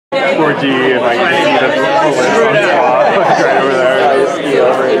4G and like see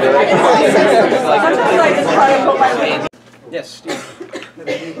the list on spot, like right over there. Yes,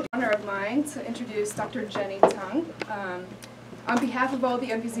 Steve. Honor of mine to introduce Dr. Jenny Tung. On behalf of all the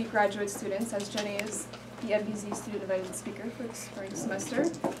MBZ graduate students, as Jenny is the MBZ student invited speaker for the spring semester,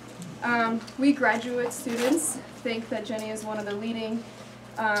 we graduate students think that Jenny is one of the leading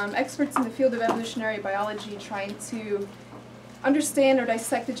experts in the field of evolutionary biology, trying to understand or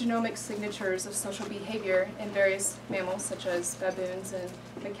dissect the genomic signatures of social behavior in various mammals such as baboons and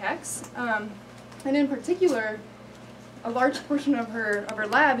macaques. And in particular, a large portion of her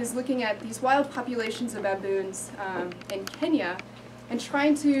lab is looking at these wild populations of baboons in Kenya and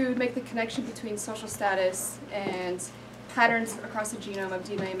trying to make the connection between social status and patterns across the genome of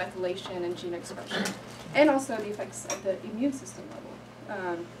DNA methylation and gene expression, and also the effects of the immune system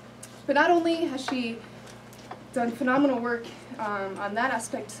level. But not only has she done phenomenal work on that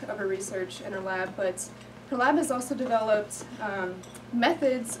aspect of her research in her lab, but her lab has also developed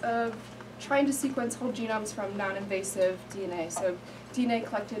methods of trying to sequence whole genomes from non-invasive DNA, so DNA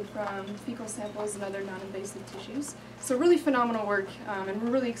collected from fecal samples and other non-invasive tissues. So really phenomenal work, and we're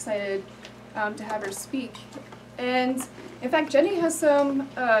really excited to have her speak. And in fact, Jenny has some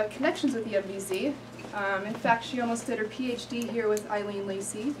connections with the MBZ. In fact, she almost did her PhD here with Eileen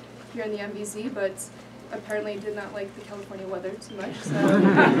Lacey here in the MBZ, but apparently did not like the California weather too much. So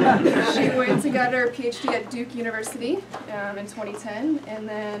she went and got her PhD at Duke University in 2010, and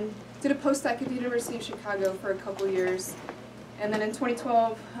then did a postdoc at the University of Chicago for a couple years. And then in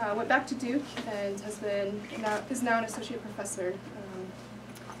 2012, went back to Duke and is now an associate professor.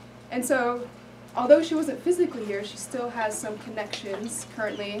 And so, although she wasn't physically here, she still has some connections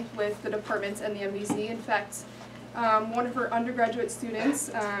currently with the department and the MBZ. In fact, one of her undergraduate students,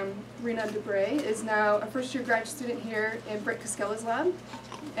 Rena Debray, is now a first-year grad student here in Britt Caskella's lab.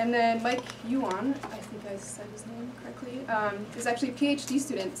 And then Mike Yuan, I think I said his name correctly, is actually a PhD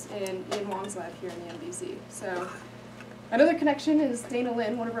student in Ian Wong's lab here in the MBZ. So another connection is Dana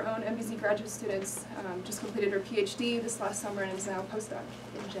Lin, one of our own MBZ graduate students, just completed her PhD this last summer and is now a postdoc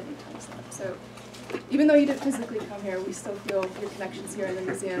in Jenny Tung's lab. So even though you didn't physically come here, we still feel your connections here in the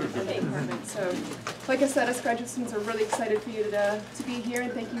museum and the department. So, like I said, us graduate students are really excited for you to be here,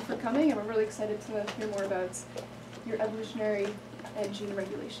 and thank you for coming. And we're really excited to hear more about your evolutionary and gene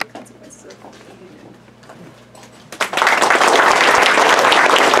regulation consequences of behavior.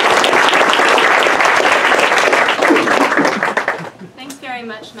 Thanks very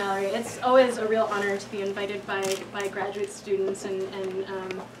much, Mallory. It's always a real honor to be invited by graduate students, and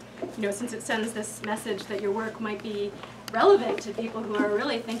you know, since it sends this message that your work might be relevant to people who are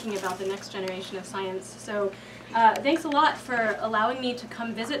really thinking about the next generation of science. So thanks a lot for allowing me to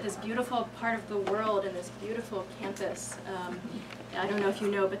come visit this beautiful part of the world and this beautiful campus. I don't know if you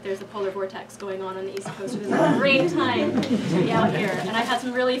know, but there's a polar vortex going on the East Coast. It is a great time to be out here. And I've had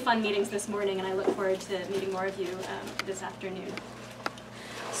some really fun meetings this morning, and I look forward to meeting more of you this afternoon.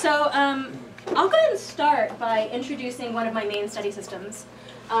 So I'll go ahead and start by introducing one of my main study systems.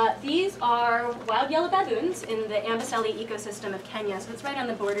 These are wild yellow baboons in the Amboseli ecosystem of Kenya. So it's right on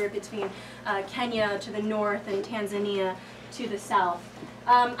the border between Kenya to the north and Tanzania to the south.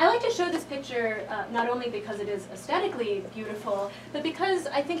 I like to show this picture not only because it is aesthetically beautiful, but because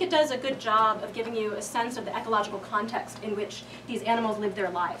I think it does a good job of giving you a sense of the ecological context in which these animals live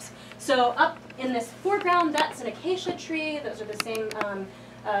their lives. So up in this foreground, that's an acacia tree. Those are the same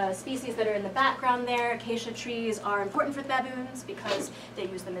species that are in the background there. Acacia trees are important for baboons because they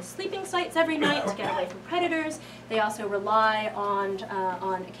use them as sleeping sites every night to get away from predators. They also rely on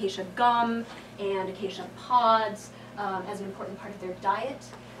acacia gum and acacia pods as an important part of their diet.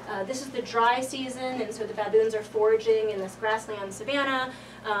 This is the dry season, and so the baboons are foraging in this grassland savanna.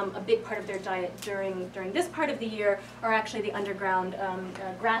 A big part of their diet during this part of the year are actually the underground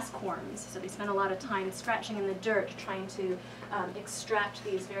grass corms. So they spend a lot of time scratching in the dirt trying to extract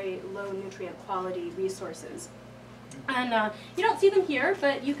these very low nutrient quality resources. And you don't see them here,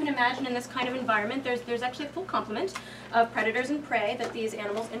 but you can imagine in this kind of environment there's actually a full complement of predators and prey that these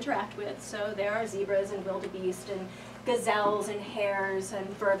animals interact with. So there are zebras and wildebeest and gazelles and hares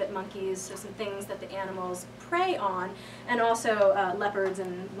and vervet monkeys, so some things that the animals prey on, and also leopards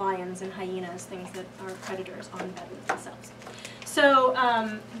and lions and hyenas, things that are predators on baboons themselves. So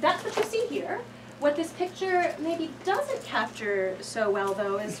that's what you see here. What this picture maybe doesn't capture so well,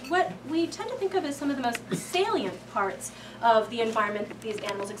 though, is what we tend to think of as some of the most salient parts of the environment that these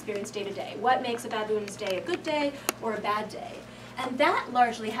animals experience day to day. What makes a baboon's day a good day or a bad day? And that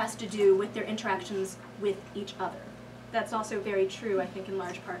largely has to do with their interactions with each other. That's also very true, I think, in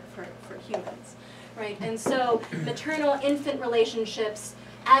large part for humans, right? And so maternal-infant relationships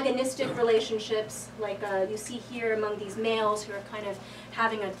agonistic relationships, like you see here among these males who are kind of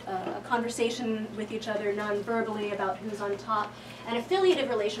having a conversation with each other non-verbally about who's on top, and affiliative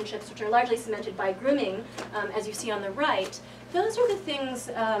relationships, which are largely cemented by grooming, as you see on the right. Those are the things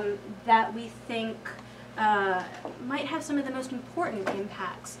that we think might have some of the most important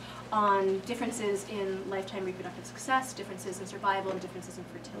impacts on differences in lifetime reproductive success, differences in survival, and differences in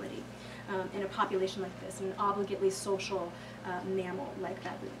fertility in a population like this, an obligately social mammal like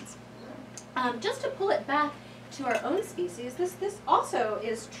baboons. Just to pull it back to our own species, this also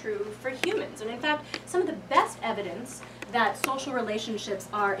is true for humans. And in fact, some of the best evidence that social relationships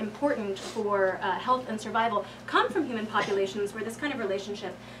are important for health and survival come from human populations where this kind of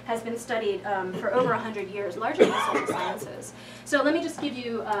relationship has been studied for over 100 years, largely in the social sciences. So let me just give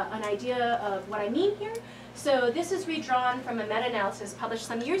you an idea of what I mean here. So this is redrawn from a meta-analysis published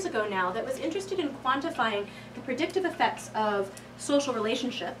some years ago now that was interested in quantifying the predictive effects of social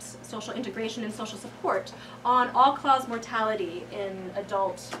relationships, social integration, and social support on all-cause mortality in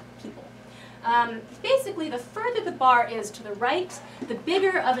adult people. Basically, the further the bar is to the right, the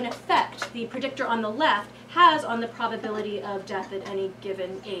bigger of an effect the predictor on the left has on the probability of death at any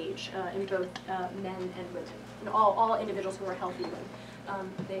given age in both men and women, and all individuals who are healthy when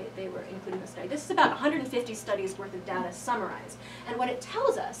they were included in the study. This is about 150 studies worth of data summarized. And what it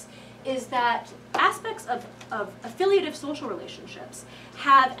tells us is that aspects of affiliative social relationships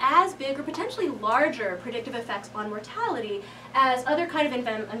have as big or potentially larger predictive effects on mortality as other kind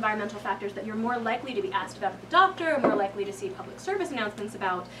of environmental factors that you're more likely to be asked about at the doctor, or more likely to see public service announcements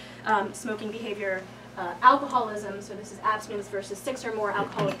about, smoking behavior, alcoholism, so this is abstinence versus 6 or more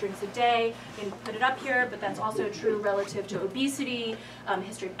alcoholic drinks a day. I can put it up here, but that's also true relative to obesity,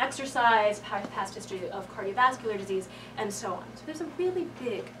 history of exercise, past history of cardiovascular disease, and so on. So there's a really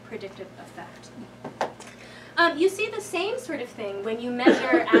big predictive effect. You see the same sort of thing when you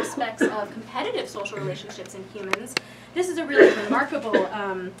measure aspects of competitive social relationships in humans. This is a really remarkable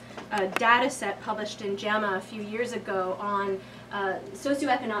data set published in JAMA a few years ago on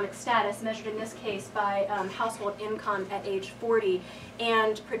socioeconomic status, measured in this case by household income at age 40,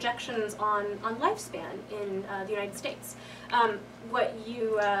 and projections on lifespan in the United States. What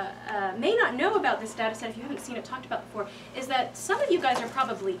you may not know about this data set, if you haven't seen it talked about before, is that some of you guys are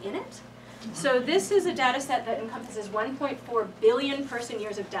probably in it. So this is a data set that encompasses 1.4 billion person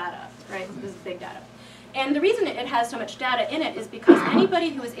years of data, right? This is big data. And the reason it has so much data in it is because anybody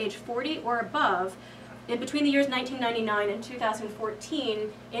who is age 40 or above, in between the years 1999 and 2014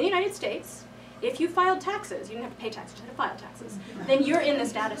 in the United States, if you filed taxes, you didn't have to pay taxes, you had to file taxes, then you're in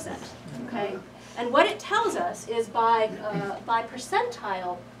this data set, okay? And what it tells us is by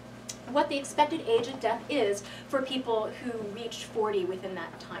percentile, what the expected age of death is for people who reached 40 within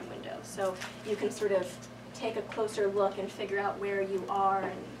that time window. So you can sort of take a closer look and figure out where you are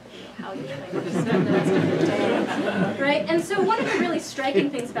and how you plan to spend the rest of the day, right? And so one of the really striking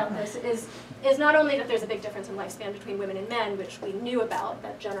things about this is not only that there's a big difference in lifespan between women and men, which we knew about,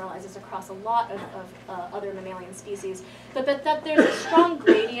 that generalizes across a lot of other mammalian species, but that there's a strong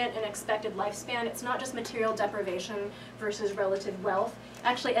gradient in expected lifespan. It's not just material deprivation versus relative wealth.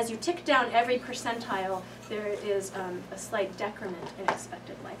 Actually, as you tick down every percentile, there is a slight decrement in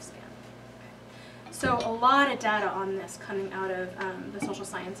expected lifespan. So a lot of data on this coming out of the social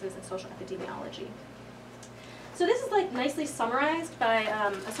sciences and social epidemiology. So this is like nicely summarized by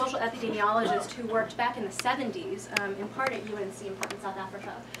a social epidemiologist who worked back in the 70s, in part at UNC, in part in South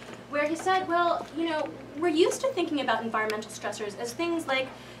Africa, where he said, well, you know, we're used to thinking about environmental stressors as things like,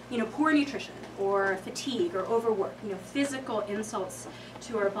 you know, poor nutrition or fatigue or overwork, you know, physical insults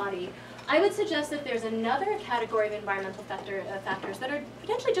to our body. I would suggest that there's another category of environmental factors that are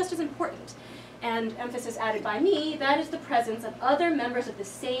potentially just as important. And emphasis added by me, that is the presence of other members of the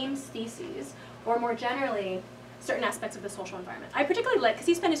same species, or more generally, certain aspects of the social environment. I particularly like, because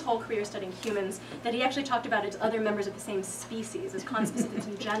he spent his whole career studying humans, that he actually talked about it as other members of the same species, as conspecifics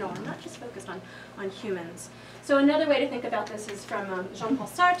in general, and not just focused on humans. So another way to think about this is from Jean-Paul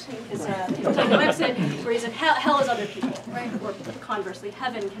Sartre, in his website, where he said, hell is other people, right? Or conversely,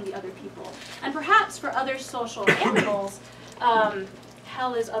 heaven can be other people. And perhaps for other social animals,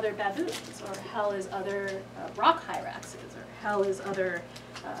 hell is other baboons, or hell is other rock hyraxes, or hell is other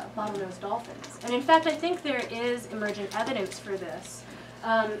bottlenose dolphins. And in fact, I think there is emerging evidence for this.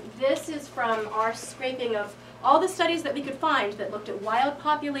 This is from our scraping of all the studies that we could find that looked at wild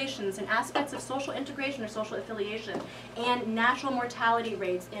populations and aspects of social integration or social affiliation and natural mortality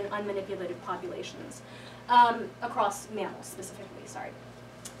rates in unmanipulated populations, across mammals specifically, sorry.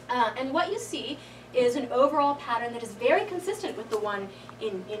 And what you see is an overall pattern that is very consistent with the one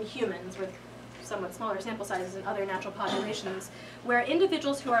in humans, where somewhat smaller sample sizes in other natural populations, where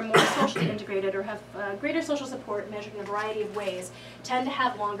individuals who are more socially integrated or have greater social support measured in a variety of ways tend to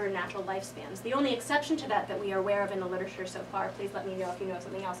have longer natural lifespans. The only exception to that we are aware of in the literature so far, please let me know if you know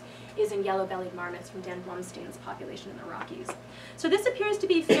something else, is in yellow-bellied marmots from Dan Blumstein's population in the Rockies. So this appears to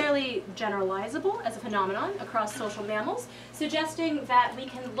be fairly generalizable as a phenomenon across social mammals, suggesting that we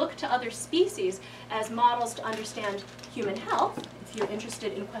can look to other species as models to understand human health, if you're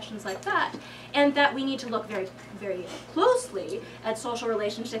interested in questions like that, and that we need to look very, very closely at social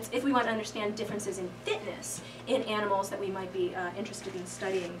relationships if we want to understand differences in fitness in animals that we might be interested in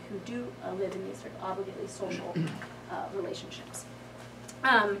studying who do live in these sort of obligately social relationships.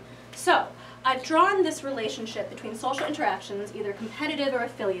 So I've drawn this relationship between social interactions, either competitive or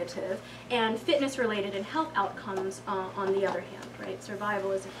affiliative, and fitness-related and health outcomes on the other hand, right?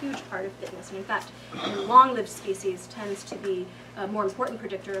 Survival is a huge part of fitness, and in fact, in long-lived species tends to be a more important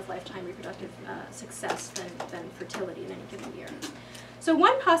predictor of lifetime reproductive success than fertility in any given year. So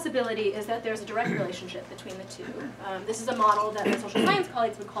one possibility is that there's a direct relationship between the two. This is a model that my social science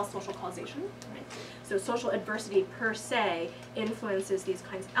colleagues would call social causation, right? So social adversity per se influences these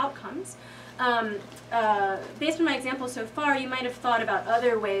kinds of outcomes. Based on my example so far, you might have thought about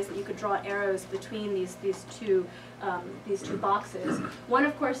other ways that you could draw arrows between these two boxes. One,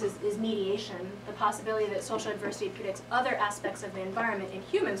 of course, is mediation, the possibility that social adversity predicts other aspects of the environment. In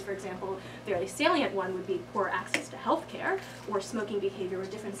humans, for example, a fairly salient one would be poor access to health care, or smoking behavior, or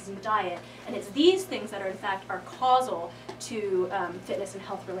differences in diet. And it's these things that are, in fact, are causal to fitness and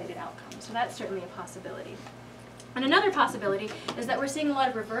health-related outcomes. So that's certainly a possibility. And another possibility is that we're seeing a lot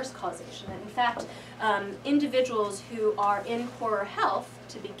of reverse causation. And in fact, individuals who are in poorer health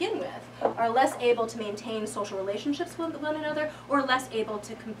to begin with are less able to maintain social relationships with one another, or less able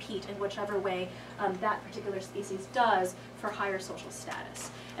to compete in whichever way that particular species does for higher social status.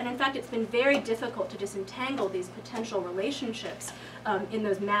 And in fact, it's been very difficult to disentangle these potential relationships in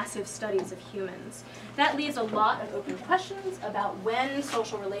those massive studies of humans. That leaves a lot of open questions about when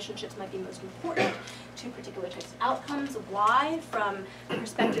social relationships might be most important to particular types of outcomes, why, from the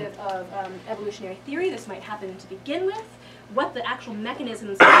perspective of evolutionary theory, this might happen to begin with, what the actual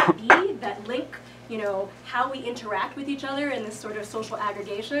mechanisms might be that link, you know, how we interact with each other in this sort of social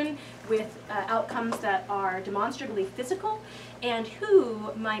aggregation with outcomes that are demonstrably physical, and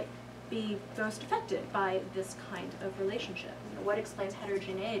who might be most affected by this kind of relationship. You know, what explains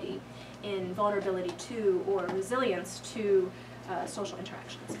heterogeneity in vulnerability to or resilience to social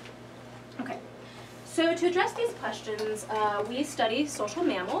interactions? Okay. So to address these questions, we study social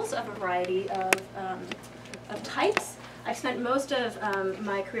mammals of a variety of types. I've spent most of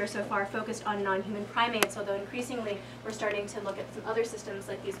my career so far focused on non-human primates, although increasingly we're starting to look at some other systems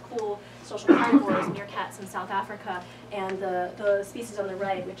like these cool social carnivores, meerkats in South Africa, and the species on the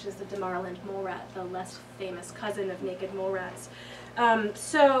right, which is the Damaraland mole rat, the less famous cousin of naked mole rats.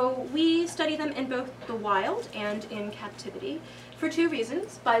 So we study them in both the wild and in captivity for two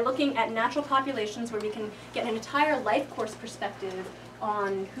reasons. By looking at natural populations where we can get an entire life course perspective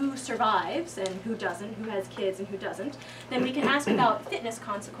on who survives and who doesn't, who has kids and who doesn't, then we can ask about fitness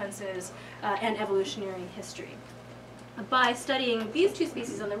consequences and evolutionary history. By studying these two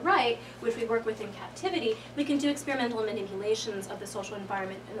species on the right, which we work with in captivity, we can do experimental manipulations of the social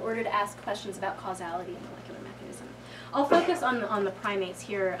environment in order to ask questions about causality and molecular mechanism. I'll focus on the primates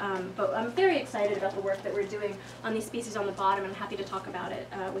here, but I'm very excited about the work that we're doing on these species on the bottom, and I'm happy to talk about it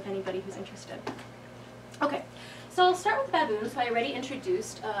with anybody who's interested. Okay, so I'll start with baboons, who I already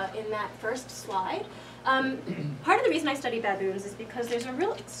introduced in that first slide. Part of the reason I study baboons is because there's a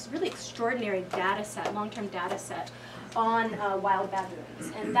really extraordinary data set, long-term data set on wild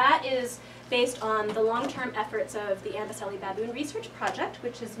baboons, and that is based on the long-term efforts of the Amboseli Baboon Research Project,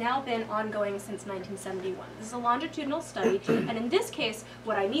 which has now been ongoing since 1971. This is a longitudinal study, and in this case,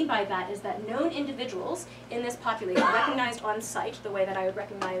 what I mean by that is that known individuals in this population, recognized on site, the way that I would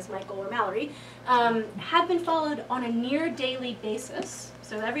recognize Michael or Mallory, have been followed on a near-daily basis,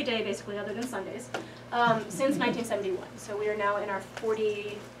 so every day basically other than Sundays, since 1971. So we are now in our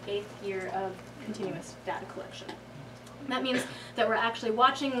 48th year of continuous data collection. That means that we're actually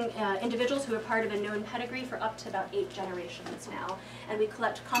watching individuals who are part of a known pedigree for up to about 8 generations now. And we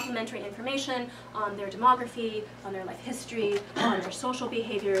collect complementary information on their demography, on their life history, on their social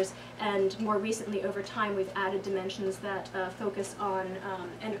behaviors, and more recently over time we've added dimensions that focus on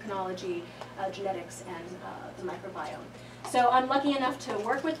endocrinology, genetics, and the microbiome. So I'm lucky enough to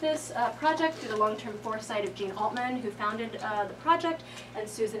work with this project through the long-term foresight of Jean Altman, who founded the project, and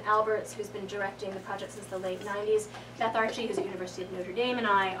Susan Alberts, who's been directing the project since the late 90s. Beth Archie, who's at University of Notre Dame, and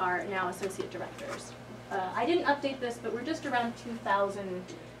I are now associate directors. I didn't update this, but we're just around 2,000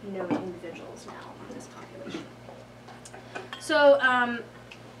 known individuals now in this population. So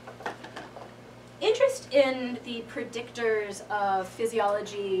interest in the predictors of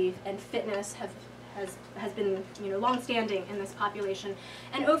physiology and fitness has been, long-standing in this population,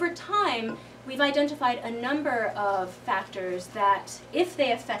 and over time we've identified a number of factors that, if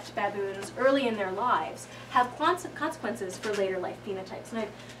they affect baboons early in their lives, have consequences for later life phenotypes. And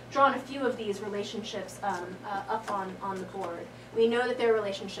I've drawn a few of these relationships up on the board. We know that there are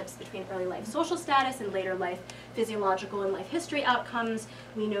relationships between early life social status and later life physiological and life history outcomes.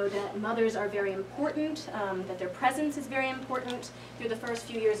 We know that mothers are very important, that their presence is very important through the first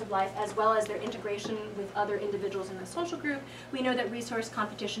few years of life, as well as their integration with other individuals in the social group. We know that resource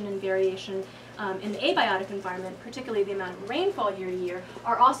competition and variation in the abiotic environment, particularly the amount of rainfall year to year,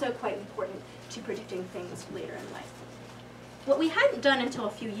 are also quite important to predicting things later in life. What we hadn't done until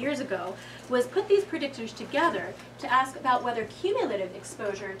a few years ago was put these predictors together to ask about whether cumulative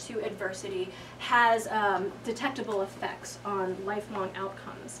exposure to adversity has detectable effects on lifelong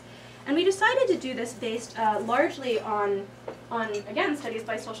outcomes. And we decided to do this based largely on, again, studies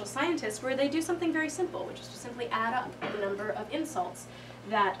by social scientists where they do something very simple, which is to simply add up the number of insults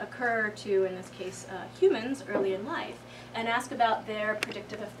that occur to, in this case, humans early in life, and ask about their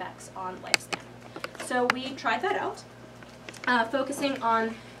predictive effects on lifespan. So we tried that out. Focusing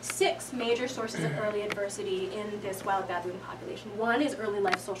on 6 major sources of early adversity in this wild baboon population. One is early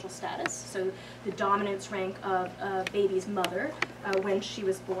life social status, so the dominance rank of a baby's mother when she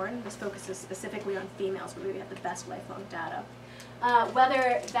was born. This focuses specifically on females, where we have the best lifelong data.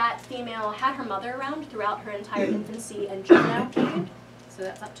 Whether that female had her mother around throughout her entire infancy and juvenile period, so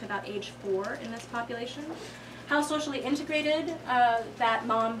that's up to about age 4 in this population. How socially integrated that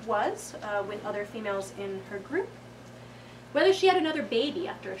mom was with other females in her group. Whether she had another baby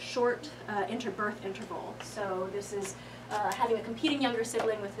after a short interbirth interval. So this is having a competing younger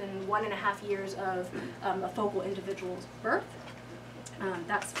sibling within 1.5 years of a focal individual's birth.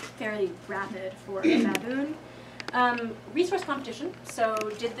 That's fairly rapid for a baboon. Resource competition. So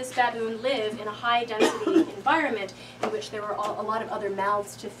did this baboon live in a high density environment in which there were a lot of other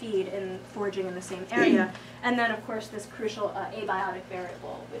mouths to feed and foraging in the same area? And then, of course, this crucial abiotic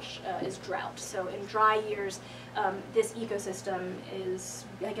variable, which is drought. So in dry years, this ecosystem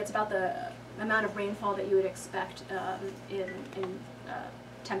gets about the amount of rainfall that you would expect in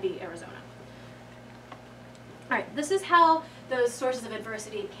Tempe, Arizona. All right, this is how those sources of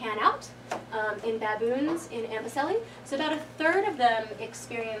adversity pan out in baboons in Ampicelli. So about 1/3 of them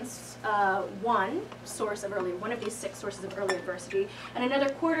experience one of these 6 sources of early adversity, and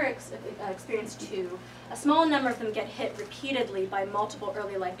another 1/4 experience 2. A small number of them get hit repeatedly by multiple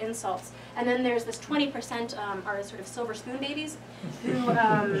early life insults, and then there's this 20% are sort of silver spoon babies who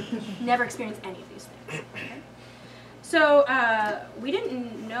never experience any of these things. Okay? So we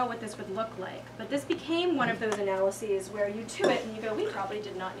didn't know what this would look like, but this became one of those analyses where you do it and you go, we probably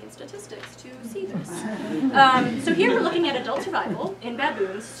did not need statistics to see this. So here we're looking at adult survival in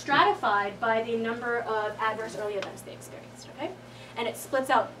baboons stratified by the number of adverse early events they experienced, okay? And it splits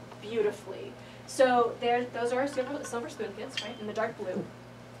out beautifully. So those are silver spoon kids, right, in the dark blue,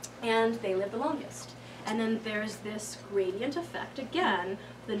 and they live the longest. And then there's this gradient effect, again,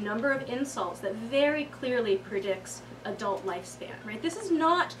 the number of insults that very clearly predicts adult lifespan, right? This is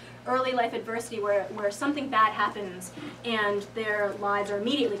not early life adversity where something bad happens and their lives are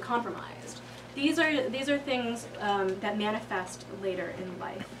immediately compromised. These are things that manifest later in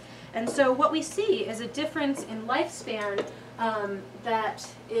life. And so what we see is a difference in lifespan that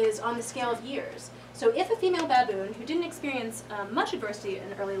is on the scale of years. So if a female baboon who didn't experience much adversity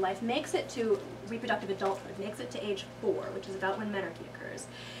in early life makes it to reproductive adulthood, makes it to age 4, which is about when menarche occurs,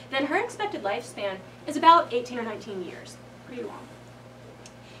 then her expected lifespan is about 18 or 19 years, pretty long.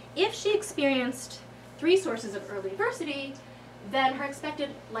 If she experienced 3 sources of early adversity, then her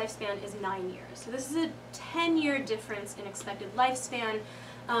expected lifespan is 9 years. So this is a 10-year difference in expected lifespan.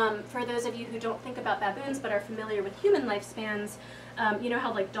 For those of you who don't think about baboons but are familiar with human lifespans, you know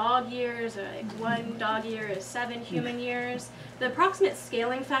how like dog years, or like 1 dog year is 7 human years? The approximate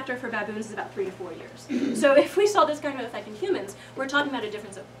scaling factor for baboons is about 3 to 4 years. So if we saw this kind of effect in humans, we're talking about a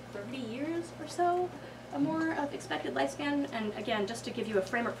difference of 30 years or so, more of expected lifespan. And again, just to give you a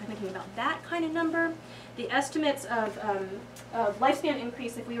framework for thinking about that kind of number, the estimates of lifespan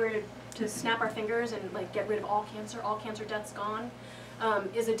increase if we were to snap our fingers and like get rid of all cancer deaths gone,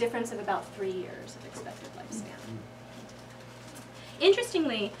 is a difference of about 3 years of expected lifespan.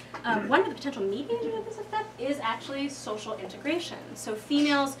 Interestingly, one of the potential mediators of this effect is actually social integration. So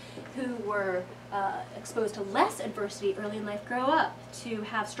females who were exposed to less adversity early in life grow up to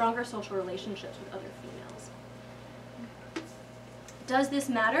have stronger social relationships with other females. Does this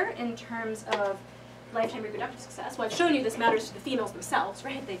matter in terms of lifetime reproductive success? Well, I've shown you this matters to the females themselves,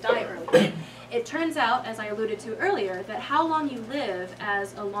 right? They die early. It turns out, as I alluded to earlier, that how long you live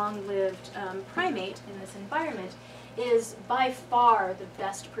as a long-lived primate in this environment is by far the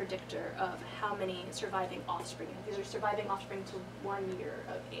best predictor of how many surviving offspring. These are surviving offspring to 1 year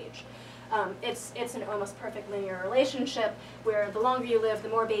of age. It's an almost perfect linear relationship where the longer you live, the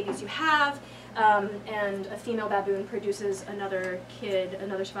more babies you have, and a female baboon produces another kid,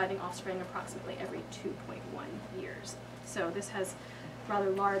 another surviving offspring, approximately every 2.1 years. So this has rather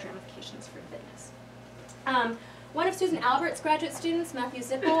large ramifications for fitness. One of Susan Albert's graduate students, Matthew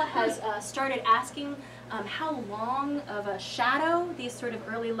Zippel, has started asking how long of a shadow these sort of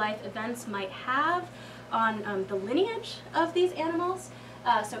early life events might have on the lineage of these animals.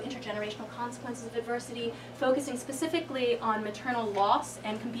 So intergenerational consequences of adversity, focusing specifically on maternal loss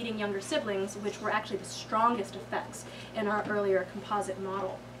and competing younger siblings, which were actually the strongest effects in our earlier composite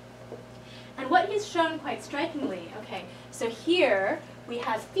model. And what he's shown quite strikingly, okay, so here we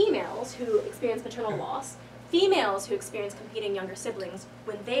have females who experience maternal loss, females who experience competing younger siblings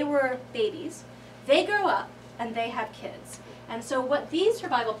when they were babies. They grow up and they have kids. And so what these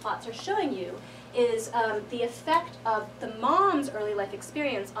survival plots are showing you is the effect of the mom's early life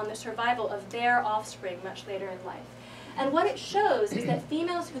experience on the survival of their offspring much later in life. And what it shows is that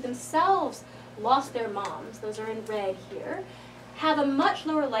females who themselves lost their moms, those are in red here, have a much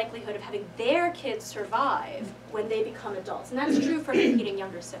lower likelihood of having their kids survive when they become adults. And that's true for competing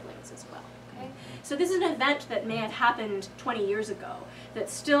younger siblings as well. Okay? So this is an event that may have happened 20 years ago that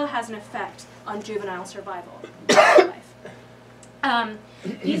still has an effect on juvenile survival in life.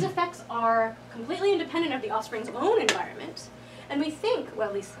 These effects are completely independent of the offspring's own environment, and we think, well,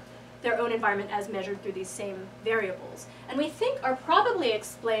 at least their own environment as measured through these same variables, and we think are probably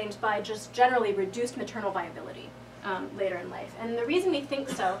explained by just generally reduced maternal viability later in life. And the reason we think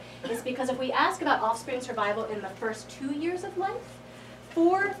so is because if we ask about offspring survival in the first 2 years of life,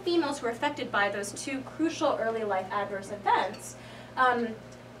 for females who are affected by those two crucial early life adverse events,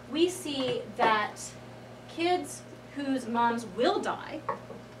 we see that kids whose moms will die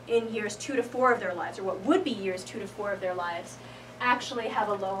in years 2 to 4 of their lives, or what would be years 2 to 4 of their lives, actually have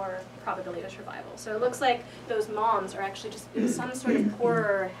a lower probability of survival. So it looks like those moms are actually just in some sort of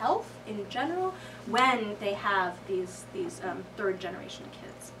poorer health in general when they have these third generation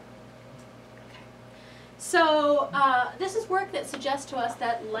kids. Okay. So this is work that suggests to us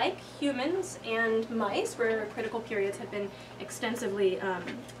that, like humans and mice, where critical periods have been extensively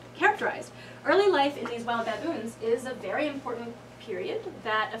characterized, early life in these wild baboons is a very important period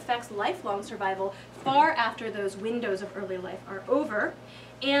that affects lifelong survival far after those windows of early life are over,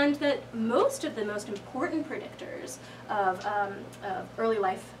 and that most of the most important predictors of early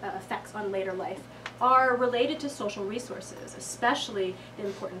life effects on later life are related to social resources, especially the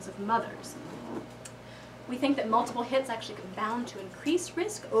importance of mothers. We think that multiple hits actually compound to increase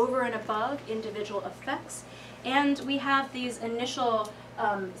risk over and above individual effects, and we have these initial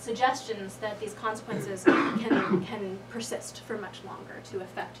suggestions that these consequences can persist for much longer to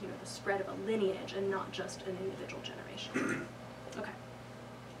affect, the spread of a lineage and not just an individual generation. Okay.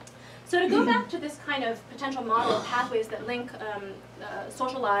 So to go back to this kind of potential model of pathways that link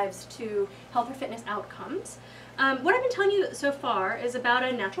social lives to health or fitness outcomes, what I've been telling you so far is about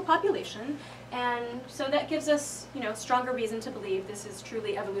a natural population, and so that gives us, stronger reason to believe this is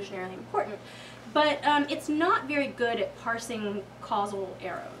truly evolutionarily important. But it's not very good at parsing causal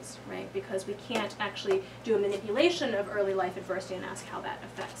arrows, right? Because we can't actually do a manipulation of early life adversity and ask how that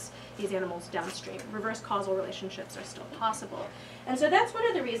affects these animals downstream. Reverse causal relationships are still possible. And so that's one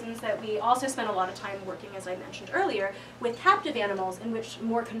of the reasons that we also spend a lot of time working, as I mentioned earlier, with captive animals in which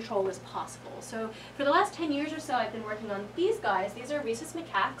more control is possible. So for the last 10 years or so, I've been working on these guys. These are rhesus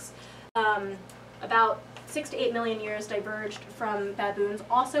macaques. About 6 to 8 million years diverged from baboons,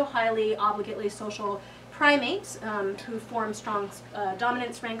 also highly obligately social primates who form strong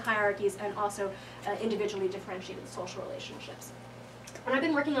dominance rank hierarchies and also individually differentiated social relationships. And I've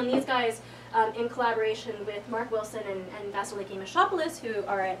been working on these guys in collaboration with Mark Wilson and Vasiliki Mishopoulos, who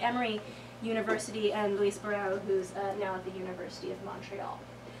are at Emory University, and Luis Barrero, who's now at the University of Montreal.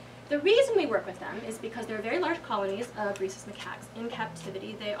 The reason we work with them is because there are very large colonies of rhesus macaques in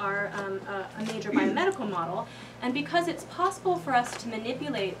captivity. They are a major biomedical model, and because it's possible for us to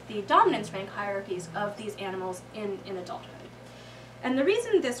manipulate the dominance rank hierarchies of these animals in adulthood. And the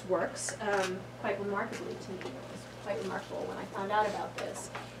reason this works, quite remarkably to me, it was quite remarkable when I found out about this,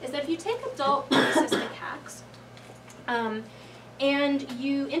 is that if you take adult rhesus macaques and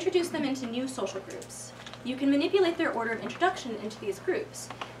you introduce them into new social groups, you can manipulate their order of introduction into these groups.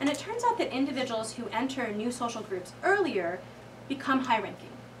 And it turns out that individuals who enter new social groups earlier become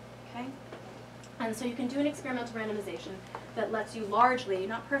high-ranking, okay? And so you can do an experimental randomization that lets you largely,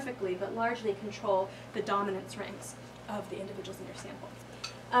 not perfectly, but largely control the dominance ranks of the individuals in your sample.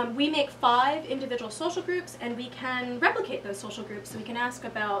 We make 5 individual social groups, and we can replicate those social groups, so we can ask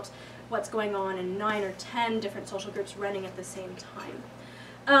about what's going on in 9 or 10 different social groups running at the same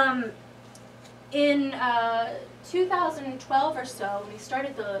time. In 2012 or so, when we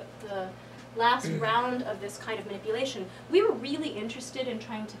started the last round of this kind of manipulation, we were really interested in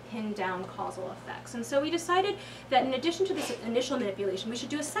trying to pin down causal effects. And so we decided that in addition to this initial manipulation, we should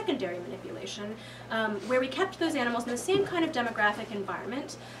do a secondary manipulation where we kept those animals in the same kind of demographic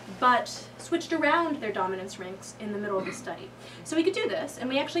environment, but switched around their dominance ranks in the middle of the study. So we could do this, and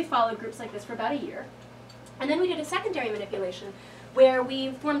we actually followed groups like this for about a year. And then we did a secondary manipulation where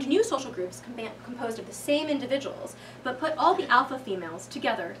we formed new social groups composed of the same individuals, but put all the alpha females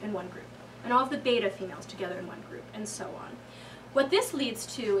together in one group, and all of the beta females together in one group, and so on. What this leads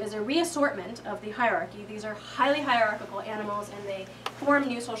to is a reassortment of the hierarchy. These are highly hierarchical animals, and they form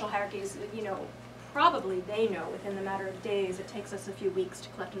new social hierarchies, you know, probably they know within the matter of days. It takes us a few weeks to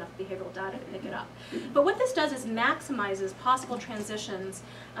collect enough behavioral data to pick it up. But what this does is maximizes possible transitions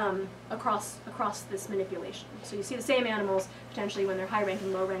across this manipulation. So you see the same animals potentially when they're high rank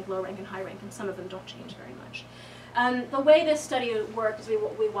and low rank, and high rank, and some of them don't change very much. The way this study worked is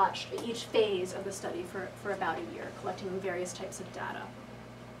we watched each phase of the study for about a year, collecting various types of data.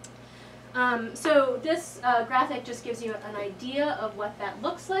 So this graphic just gives you an idea of what that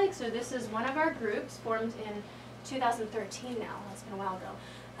looks like. So this is one of our groups formed in 2013 now. That's been a while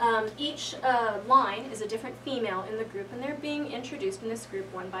ago. Each line is a different female in the group, and they're being introduced in this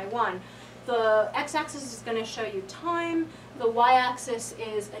group one by one. The x-axis is going to show you time. The y-axis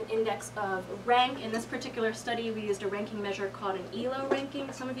is an index of rank. In this particular study, we used a ranking measure called an ELO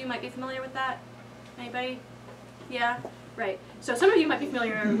ranking. Some of you might be familiar with that. Anybody? Yeah? Right. So some of you might be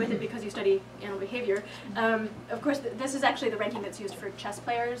familiar with it because you study animal behavior. Of course, this is actually the ranking that's used for chess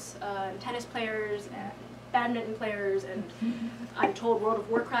players, tennis players, and badminton players, and I'm told World of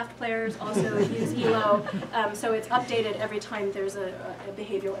Warcraft players also use ELO. So it's updated every time there's a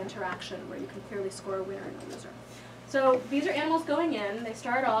behavioral interaction where you can clearly score a winner and a loser. So these are animals going in. They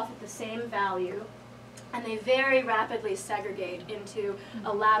start off at the same value, and they very rapidly segregate into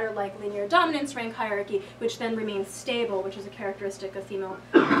a ladder-like linear dominance rank hierarchy, which then remains stable, which is a characteristic of female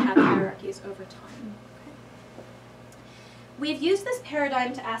macaque hierarchies over time. We've used this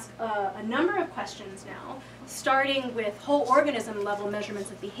paradigm to ask a number of questions now, starting with whole organism level measurements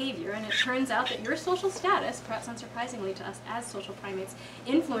of behavior, and it turns out that your social status, perhaps unsurprisingly to us as social primates,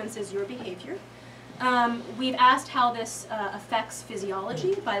 influences your behavior. We've asked how this affects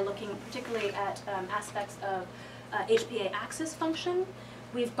physiology by looking particularly at aspects of HPA axis function.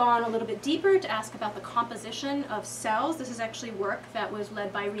 We've gone a little bit deeper to ask about the composition of cells. This is actually work that was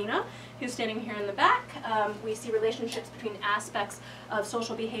led by Rena, who's standing here in the back. We see relationships between aspects of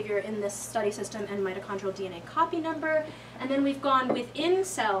social behavior in this study system and mitochondrial DNA copy number. And then we've gone within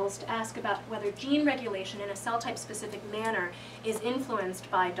cells to ask about whether gene regulation in a cell type specific manner is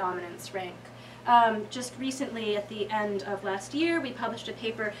influenced by dominance rank. Just recently, at the end of last year, we published a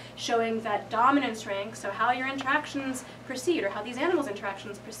paper showing that dominance rank, so how your interactions proceed, or how these animals'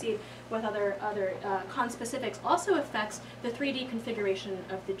 interactions proceed with other conspecifics, also affects the 3D configuration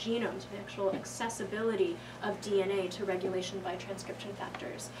of the genome, so the actual accessibility of DNA to regulation by transcription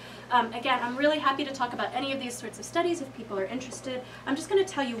factors. Again, I'm really happy to talk about any of these sorts of studies if people are interested. I'm just going to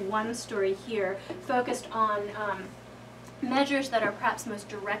tell you one story here, focused on measures that are perhaps most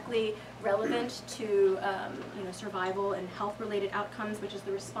directly relevant to survival and health-related outcomes, which is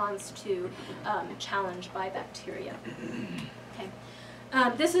the response to challenge by bacteria. Okay.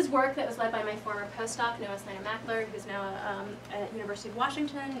 This is work that was led by my former postdoc, Noah Snyder-Mackler, who's now at University of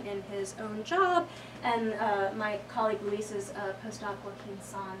Washington in his own job, and my colleague Luis's postdoc, Joaquin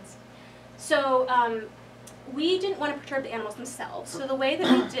Sanz. So we didn't want to perturb the animals themselves, so the way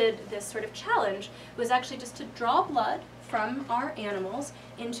that we did this sort of challenge was actually just to draw blood from our animals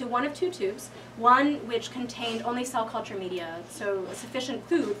into one of two tubes, one which contained only cell culture media, so sufficient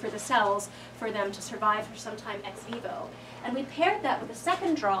food for the cells for them to survive for some time ex vivo. And we paired that with a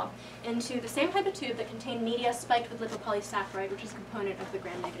second draw into the same type of tube that contained media spiked with lipopolysaccharide, which is a component of the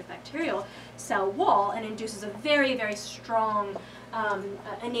gram-negative bacterial cell wall and induces a very, very strong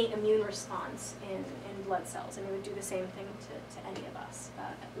innate immune response in blood cells, and it would do the same thing to any of us.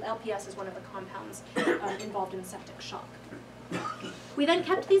 LPS is one of the compounds involved in septic shock. We then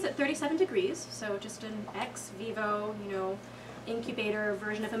kept these at 37 degrees, so just an ex vivo, incubator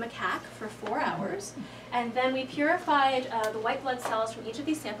version of a macaque for 4 hours. And then we purified the white blood cells from each of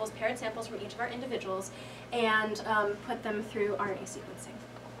these samples, paired samples from each of our individuals, and put them through RNA sequencing.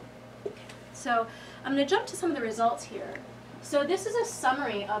 So I'm going to jump to some of the results here. So this is a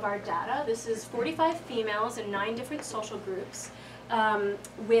summary of our data. This is 45 females in 9 different social groups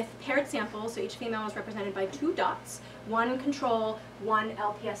with paired samples. So each female is represented by 2 dots, 1 control, 1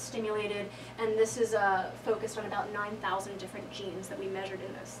 LPS stimulated, and this is focused on about 9,000 different genes that we measured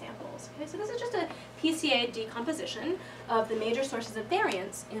in those samples. Okay, so this is just a PCA decomposition of the major sources of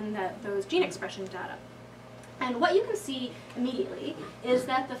variance in those gene expression data. And what you can see immediately is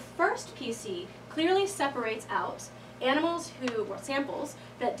that the first PC clearly separates out animals or samples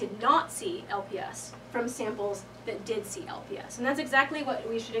that did not see LPS from samples that did see LPS. And that's exactly what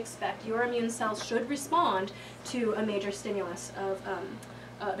we should expect. Your immune cells should respond to a major stimulus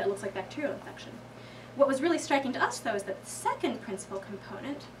that looks like bacterial infection. What was really striking to us, though, is that the second principal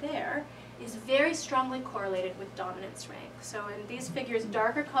component there is very strongly correlated with dominance rank. So in these figures,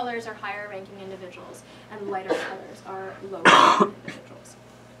 darker colors are higher ranking individuals, and lighter colors are lower ranking individuals.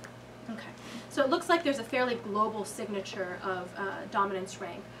 Okay, so it looks like there's a fairly global signature of dominance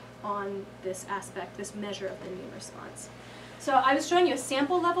rank on this aspect, this measure of the immune response. So I was showing you a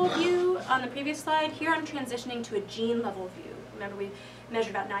sample level view on the previous slide. Here I'm transitioning to a gene level view. Remember, we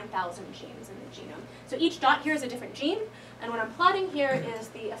measured about 9,000 genes in the genome. So each dot here is a different gene, and what I'm plotting here is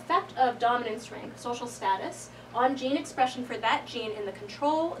the effect of dominance rank, social status, on gene expression for that gene in the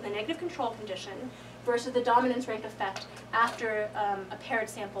control, the negative control condition, versus the dominance rank effect after a paired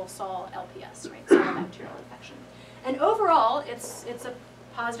sample saw LPS, right, saw bacterial infection. And overall, it's a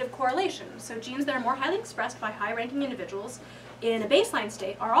positive correlation. So genes that are more highly expressed by high-ranking individuals in a baseline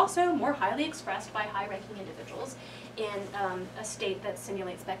state are also more highly expressed by high-ranking individuals in a state that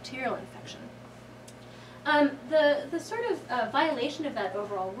simulates bacterial infection. The sort of violation of that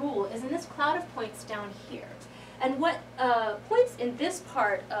overall rule is in this cloud of points down here. And what points in this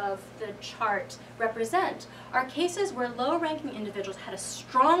part of the chart represent are cases where low-ranking individuals had a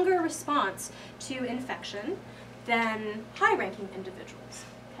stronger response to infection than high-ranking individuals.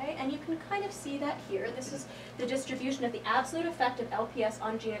 Okay? And you can kind of see that here. This is the distribution of the absolute effect of LPS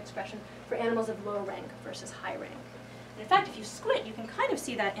on gene expression for animals of low rank versus high rank. And in fact, if you squint, you can kind of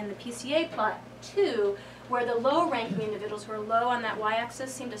see that in the PCA plot too, where the low-ranking individuals who are low on that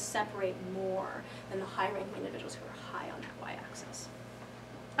y-axis seem to separate more than the high-ranking individuals who are high on that y-axis.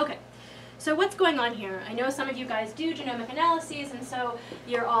 Okay, so what's going on here? I know some of you guys do genomic analyses, and so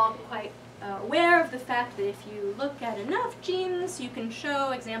you're all quite aware of the fact that if you look at enough genes, you can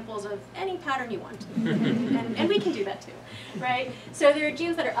show examples of any pattern you want. and we can do that too, right? So there are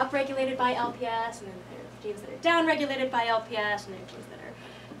genes that are upregulated by LPS, and then there are genes that are downregulated by LPS, and there are genes that are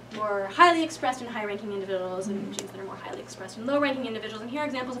more highly expressed in high-ranking individuals, and genes that are more highly expressed in low-ranking individuals. And here are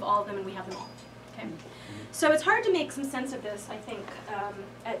examples of all of them, and we have them all. Okay? So it's hard to make some sense of this, I think,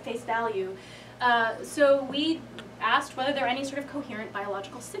 at face value. So we asked whether there are any sort of coherent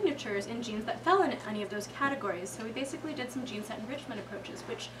biological signatures in genes that fell in any of those categories. So we basically did some gene set enrichment approaches,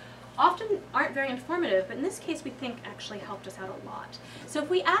 which often aren't very informative, but in this case we think actually helped us out a lot. So if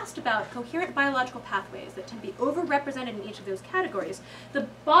we asked about coherent biological pathways that tend to be overrepresented in each of those categories, the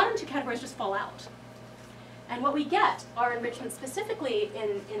bottom 2 categories just fall out. And what we get are enrichments specifically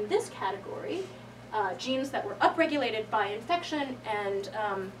in this category, genes that were upregulated by infection and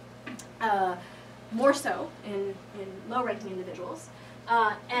more so in low-ranking individuals,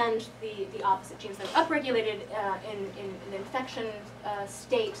 and the opposite, genes that are upregulated in an infection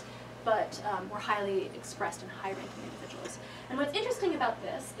state, but were highly expressed in high-ranking individuals. And what's interesting about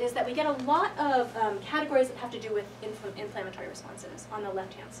this is that we get a lot of categories that have to do with inflammatory responses on the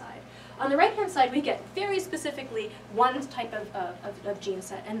left-hand side. On the right-hand side, we get very specifically one type of gene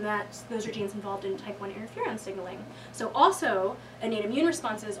set, and those are genes involved in type 1 interferon signaling. So also, innate immune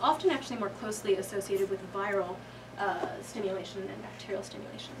response is often actually more closely associated with viral stimulation and bacterial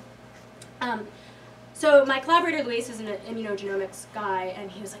stimulation. So my collaborator Luis is an immunogenomics guy, and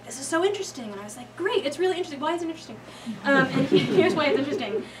he was like, "This is so interesting," and I was like, "Great, it's really interesting. Why is it interesting?" And here's why it's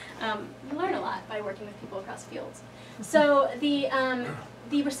interesting. You learn a lot by working with people across fields. So the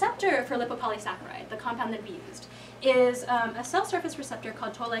receptor for lipopolysaccharide, the compound that we used, is a cell surface receptor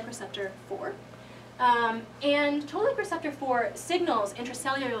called toll-like receptor 4. And toll-like receptor 4 signals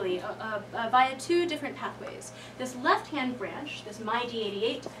intracellularly via 2 different pathways. This left-hand branch, this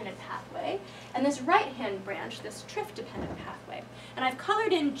MyD88 dependent pathway, and this right-hand branch, this TRIF dependent pathway. And I've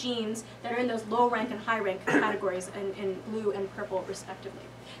colored in genes that are in those low-rank and high-rank categories in blue and purple respectively.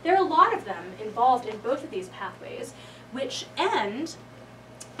 There are a lot of them involved in both of these pathways, which end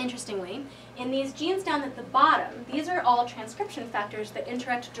interestingly, in these genes down at the bottom, these are all transcription factors that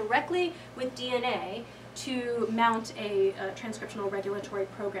interact directly with DNA to mount a transcriptional regulatory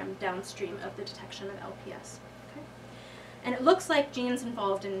program downstream of the detection of LPS. Okay? And it looks like genes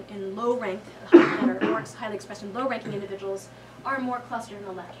involved in low rank, that are more highly expressed in low ranking individuals, are more clustered on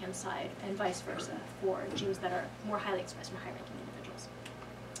the left-hand side, and vice versa for genes that are more highly expressed in high ranking individuals.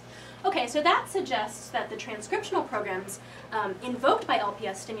 Okay, so that suggests that the transcriptional programs invoked by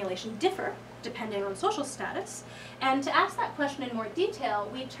LPS stimulation differ depending on social status. And to ask that question in more detail,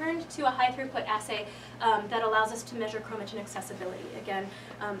 we turned to a high throughput assay that allows us to measure chromatin accessibility. Again,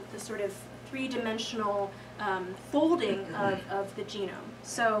 the sort of three-dimensional folding of the genome.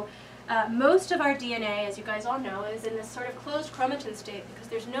 So most of our DNA, as you guys all know, is in this sort of closed chromatin state because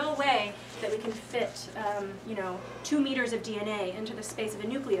there's no way that we can fit 2 meters of DNA into the space of a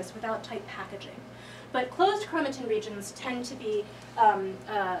nucleus without tight packaging. But closed chromatin regions tend to be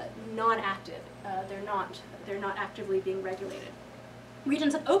non-active. They're not actively being regulated.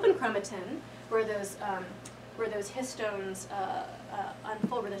 Regions of open chromatin, where those histones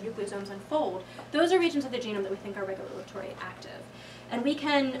unfold, where those nucleosomes unfold, those are regions of the genome that we think are regulatory active. And we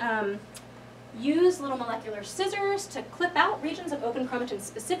can use little molecular scissors to clip out regions of open chromatin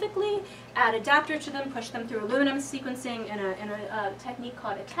specifically, add adapter to them, push them through Illumina sequencing in a technique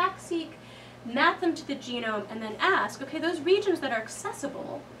called ATAC-seq, map them to the genome, and then ask, okay, those regions that are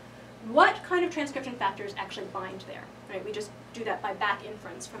accessible, what kind of transcription factors actually bind there? Right? We just do that by back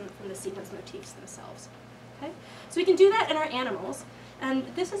inference from the sequence motifs themselves. Okay? So we can do that in our animals, and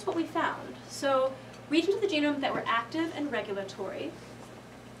this is what we found. So regions of the genome that were active and regulatory,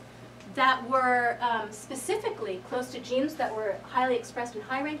 that were specifically close to genes that were highly expressed in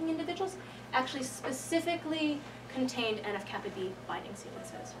high-ranking individuals, actually specifically contained NF-kappa B binding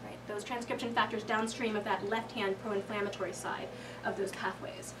sequences. Right? Those transcription factors downstream of that left-hand pro-inflammatory side of those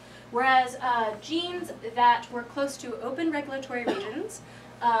pathways. Whereas genes that were close to open regulatory regions,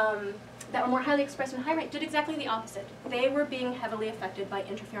 that were more highly expressed in high rank, did exactly the opposite. They were being heavily affected by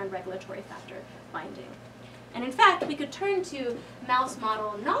interferon regulatory factor binding. And in fact, we could turn to mouse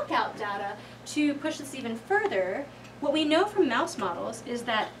model knockout data to push this even further. What we know from mouse models is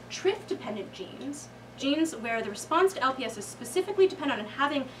that TRIF-dependent genes, genes where the response to LPS is specifically dependent on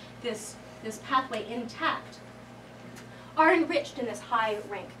having this pathway intact, are enriched in this high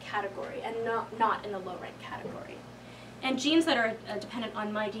rank category and not in the low rank category. And genes that are dependent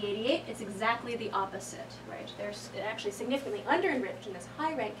on MyD88, it's exactly the opposite, right? They're actually significantly under-enriched in this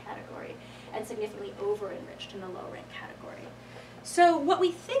high-rank category and significantly over-enriched in the low-rank category. So what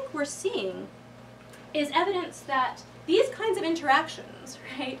we think we're seeing is evidence that these kinds of interactions,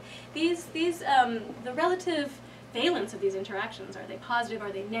 right? The relative valence of these interactions, are they positive,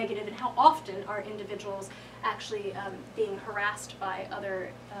 are they negative, and how often are individuals actually being harassed by other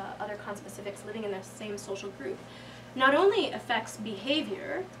conspecifics living in the same social group, not only affects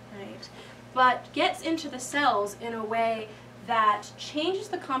behavior, right, but gets into the cells in a way that changes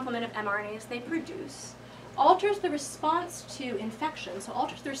the complement of mRNAs they produce, alters the response to infection, so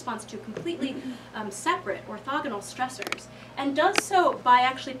alters the response to completely separate orthogonal stressors, and does so by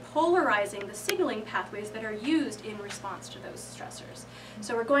actually polarizing the signaling pathways that are used in response to those stressors.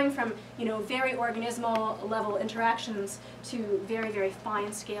 So we're going from very organismal level interactions to very, very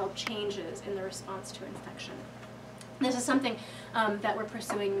fine scale changes in the response to infection. This is something that we're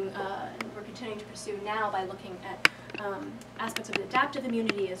pursuing, we're continuing to pursue now by looking at aspects of adaptive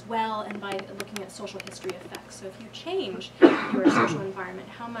immunity as well, and by looking at social history effects. So if you change your social environment,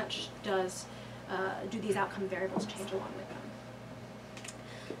 how much do these outcome variables change along with them?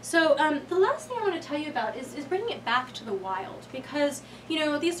 So the last thing I want to tell you about is bringing it back to the wild, because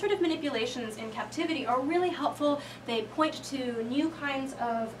these sort of manipulations in captivity are really helpful. They point to new kinds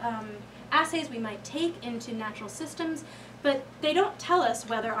of assays we might take into natural systems, but they don't tell us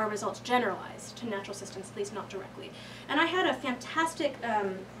whether our results generalize to natural systems, at least not directly. And I had a fantastic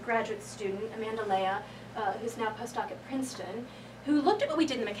graduate student, Amanda Leah, who's now postdoc at Princeton, who looked at what we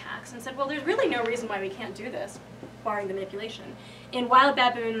did in macaques and said, well, there's really no reason why we can't do this, barring the manipulation, in wild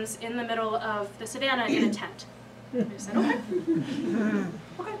baboons in the middle of the savannah in a tent. I said,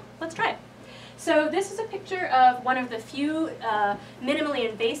 okay, let's try it. So this is a picture of one of the few minimally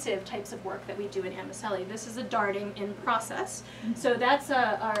invasive types of work that we do in Amoseli. This is a darting in process. So that's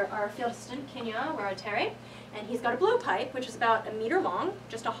our field assistant, Kenya Waratere, and he's got a blowpipe, which is about 1 meter long,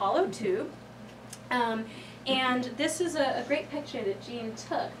 just a hollow tube. And this is a great picture that Jean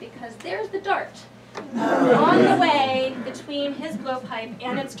took, because there's the dart on the way between his blowpipe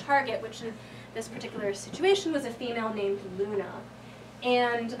and its target, which in this particular situation was a female named Luna.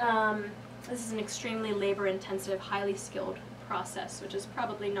 And this is an extremely labor-intensive, highly skilled process, which is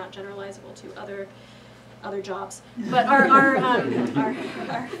probably not generalizable to other jobs, but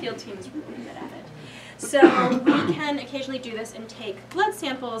our field team is really good at it. So we can occasionally do this and take blood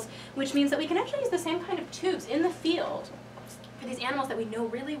samples, which means that we can actually use the same kind of tubes in the field for these animals that we know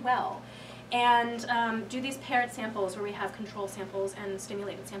really well, and do these paired samples where we have control samples and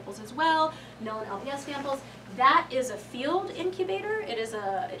stimulated samples as well, null and LPS samples. That is a field incubator. It is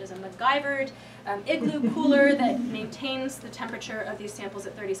a MacGyvered igloo cooler that maintains the temperature of these samples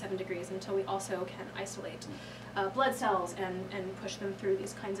at 37 degrees until we also can isolate blood cells and push them through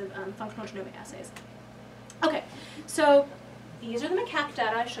these kinds of functional genomic assays. Okay, so these are the macaque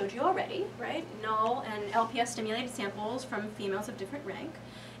data I showed you already, right? Null and LPS stimulated samples from females of different rank.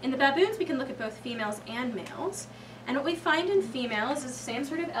 In the baboons, we can look at both females and males. And what we find in females is the same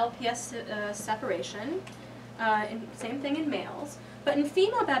sort of LPS separation, same thing in males. But in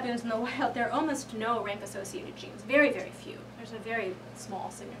female baboons in the wild, there are almost no rank-associated genes, very, very few. There's a very small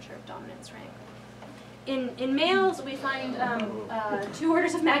signature of dominance rank. In males, we find 2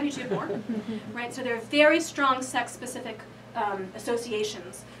 orders of magnitude more, right? So there are very strong sex-specific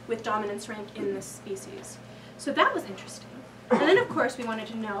associations with dominance rank in this species. So that was interesting. And then, of course, we wanted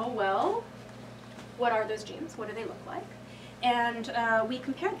to know, well, what are those genes? What do they look like? And we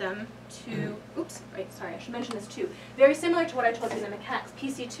compared them to, oops, right, sorry, I should mention this too. Very similar to what I told you in the macaques,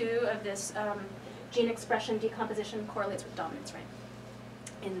 PC2 of this gene expression decomposition correlates with dominance rank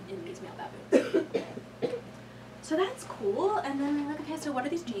in these male baboons. So that's cool, and then we look, okay, so what are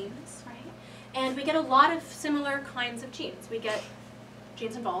these genes, right? And we get a lot of similar kinds of genes. We get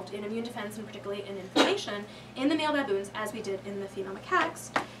genes involved in immune defense and particularly in inflammation in the male baboons as we did in the female macaques.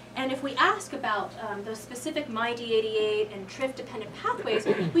 And if we ask about those specific MyD88 and TRIF-dependent pathways,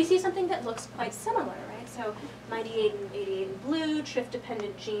 we see something that looks quite similar, right? So MyD8 and 88 in blue,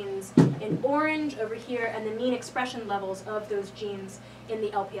 TRIF-dependent genes in orange over here, and the mean expression levels of those genes in the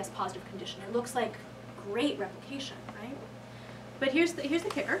LPS positive condition. It looks like great replication, right? But here's the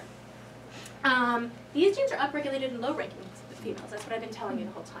kicker. These genes are upregulated in low-ranking females. That's what I've been telling you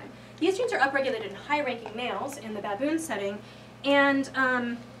the whole time. These genes are upregulated in high-ranking males in the baboon setting, and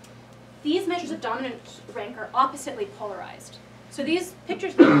these measures of dominant rank are oppositely polarized. So these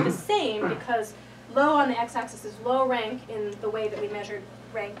pictures look the same because low on the x-axis is low rank in the way that we measured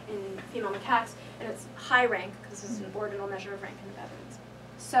rank in female macaques, and it's high rank because this is an ordinal measure of rank in the baboons.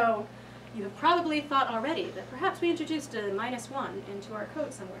 So you have probably thought already that perhaps we introduced a -1 into our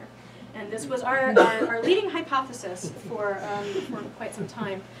code somewhere. And this was our leading hypothesis for quite some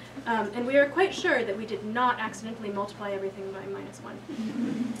time. And we are quite sure that we did not accidentally multiply everything by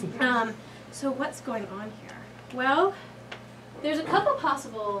 -1. So what's going on here? Well, there's a couple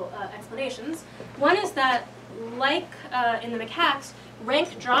possible explanations. One is that, like in the macaques,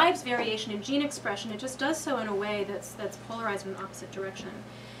 rank drives variation in gene expression. It just does so in a way that's polarized in the opposite direction.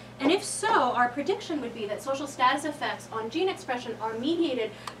 And if so, our prediction would be that social status effects on gene expression are mediated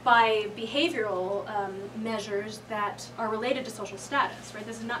by behavioral measures that are related to social status, right?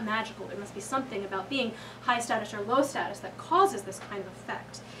 This is not magical. There must be something about being high status or low status that causes this kind of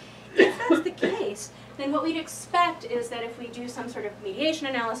effect. If that's the case, then what we'd expect is that if we do some sort of mediation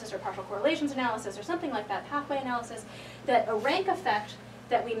analysis or partial correlations analysis or something like that, pathway analysis, that a rank effect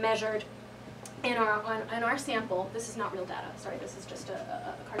that we measured in our sample, this is not real data, sorry, this is just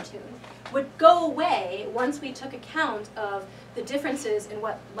a cartoon, would go away once we took account of the differences in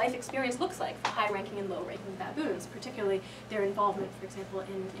what life experience looks like for high-ranking and low-ranking baboons, particularly their involvement, for example,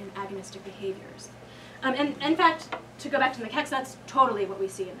 in agonistic behaviors. And in fact, to go back to the macaques, that's totally what we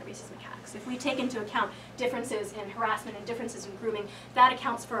see in the rhesus macaques. If we take into account differences in harassment and differences in grooming, that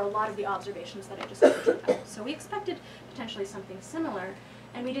accounts for a lot of the observations that I just told you about. So we expected potentially something similar,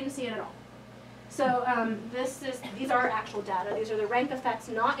 and we didn't see it at all. So these are actual data. These are the rank effects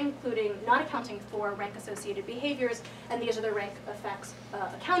not accounting for rank-associated behaviors, and these are the rank effects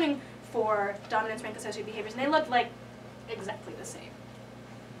accounting for dominance rank-associated behaviors, and they look like exactly the same.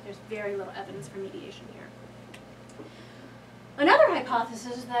 There's very little evidence for mediation here. Another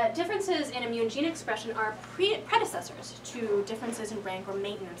hypothesis is that differences in immune gene expression are predecessors to differences in rank or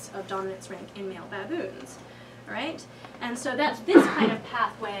maintenance of dominance rank in male baboons, right? And so that's this kind of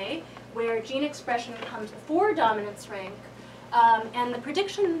pathway where gene expression comes before dominance rank, and the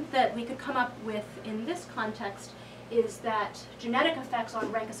prediction that we could come up with in this context is that genetic effects on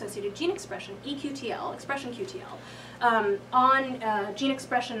rank-associated gene expression, EQTL, expression QTL, on gene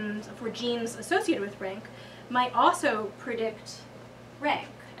expression for genes associated with rank might also predict rank,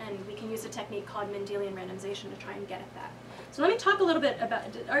 and we can use a technique called Mendelian randomization to try and get at that. So let me talk a little bit about,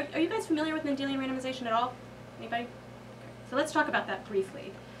 are you guys familiar with Mendelian randomization at all? Anybody? So let's talk about that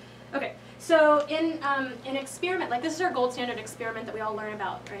briefly. Okay, So in an experiment, like this is our gold standard experiment that we all learn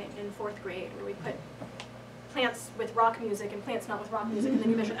about, right, in 4th grade, where we put plants with rock music and plants not with rock music, and then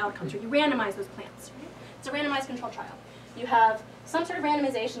you measure outcomes, or you randomize those plants. Right? It's a randomized control trial. You have some sort of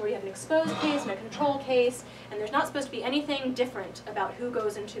randomization where you have an exposed case and a control case, and there's not supposed to be anything different about who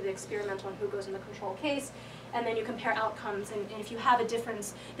goes into the experimental and who goes in the control case, and then you compare outcomes, and if you have a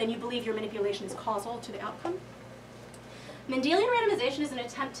difference, then you believe your manipulation is causal to the outcome. Mendelian randomization is an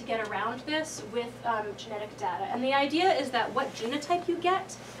attempt to get around this with genetic data, and the idea is that what genotype you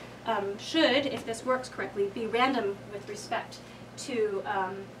get should, if this works correctly, be random with respect to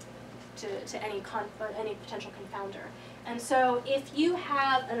any potential confounder. And so if you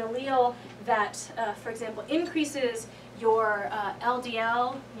have an allele that, for example, increases your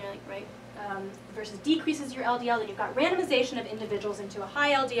LDL, versus decreases your LDL, then you've got randomization of individuals into a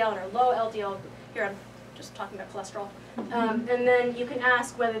high LDL and a low LDL. Here I'm just talking about cholesterol. And then you can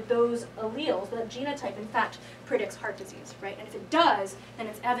ask whether those alleles, that genotype, in fact, predicts heart disease, right? And if it does, then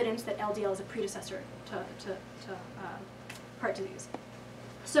it's evidence that LDL is a predecessor to heart disease.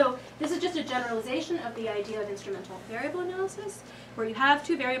 So this is just a generalization of the idea of instrumental variable analysis, where you have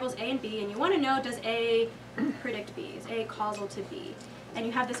two variables, A and B, and you want to know, does A predict B? Is A causal to B? And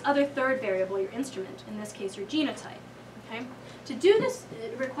you have this other third variable, your instrument, in this case, your genotype. Okay? To do this,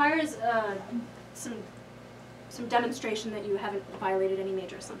 it requires some demonstration that you haven't violated any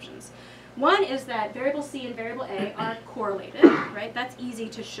major assumptions. One is that variable C and variable A are correlated, right? That's easy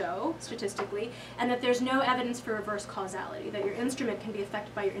to show statistically, and that there's no evidence for reverse causality, that your instrument can be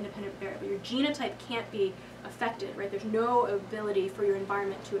affected by your independent variable. Your genotype can't be affected, right? There's no ability for your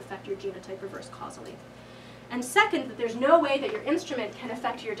environment to affect your genotype reverse causally. And second, that there's no way that your instrument can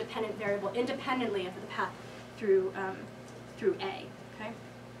affect your dependent variable independently of the path through A, okay?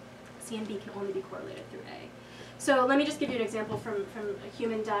 C and B can only be correlated through A. So let me just give you an example from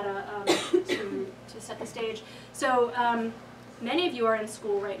human data to set the stage. So many of you are in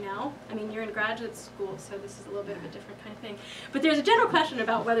school right now. I mean, you're in graduate school, so this is a little bit of a different kind of thing. But there's a general question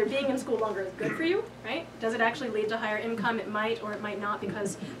about whether being in school longer is good for you, right? Does it actually lead to higher income? It might or it might not,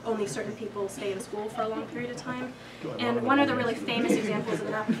 because only certain people stay in school for a long period of time. And one of the really famous examples of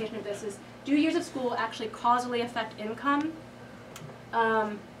an application of this is, do years of school actually causally affect income?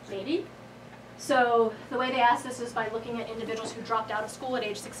 Maybe. So the way they asked this is by looking at individuals who dropped out of school at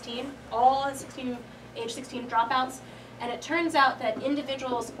age 16, all age 16 dropouts, and it turns out that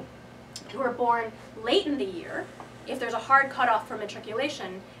individuals who are born late in the year, if there's a hard cutoff for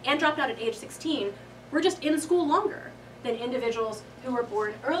matriculation, and dropped out at age 16, were just in school longer than individuals who were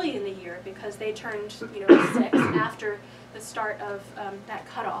born early in the year because they turned 6 after the start of that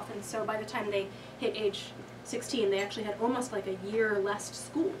cutoff, and so by the time they hit age 16, they actually had almost like a year less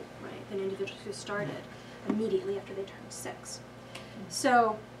school, right, than individuals who started immediately after they turned 6.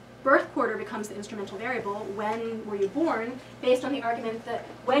 So birth quarter becomes the instrumental variable. When were you born? Based on the argument that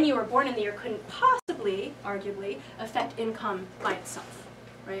when you were born in the year couldn't possibly, arguably, affect income by itself,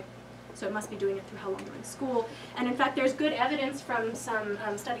 right? So it must be doing it through how long you're in school. And in fact, there's good evidence from some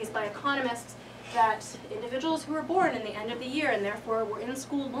studies by economists that individuals who were born in the end of the year and therefore were in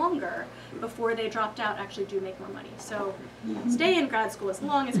school longer before they dropped out actually do make more money. So stay in grad school as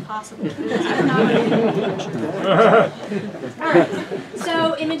long as possible. Alright,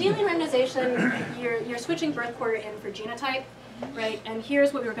 so in Mendelian randomization, you're switching birth quarter in for genotype, right? And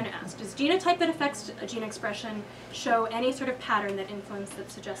here's what we were going to ask. Does genotype that affects a gene expression show any sort of pattern that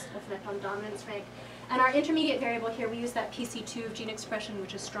suggests effect on dominance rank? And our intermediate variable here, we use that PC2 of gene expression,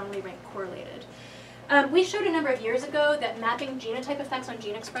 which is strongly rank correlated. We showed a number of years ago that mapping genotype effects on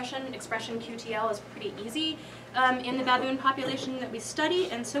gene expression QTL, is pretty easy in the baboon population that we study,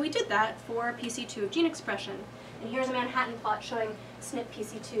 and so we did that for PC2 of gene expression. And here's a Manhattan plot showing SNP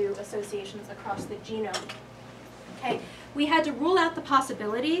PC2 associations across the genome. Okay. We had to rule out the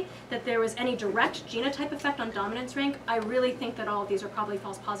possibility that there was any direct genotype effect on dominance rank. I really think that all of these are probably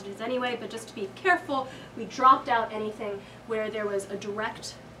false positives anyway, but just to be careful, we dropped out anything where there was a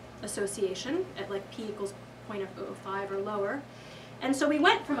direct association at like p equals 0.05 or lower. And so we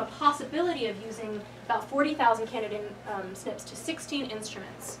went from a possibility of using about 40,000 candidate SNPs to 16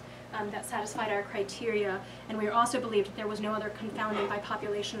 instruments that satisfied our criteria, and we also believed that there was no other confounding by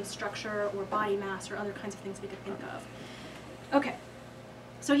population structure or body mass or other kinds of things we could think of. Okay,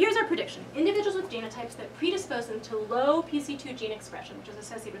 so here's our prediction. Individuals with genotypes that predispose them to low PC2 gene expression, which is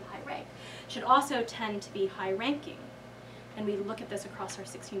associated with high rank, should also tend to be high ranking. And we look at this across our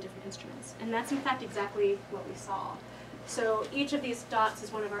 16 different instruments. And that's in fact exactly what we saw. So each of these dots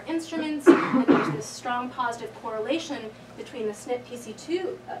is one of our instruments, and there's this strong positive correlation between the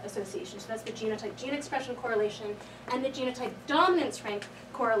SNP-PC2 association, so that's the genotype gene expression correlation, and the genotype dominance rank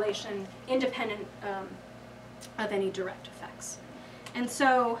correlation, independent of any direct effects. And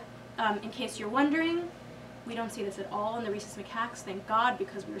so, in case you're wondering, we don't see this at all in the rhesus macaques, thank God,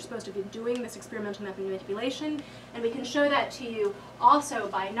 because we were supposed to be doing this experimental manipulation, and we can show that to you also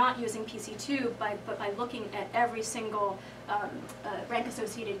by not using PC2, but by looking at every single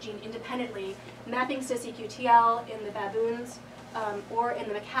rank-associated gene independently, mapping cis-EQTL in the baboons or in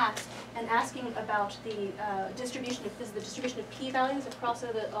the macaques, and asking about the distribution of p-values across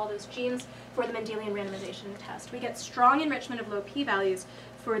all those genes for the Mendelian randomization test. We get strong enrichment of low p-values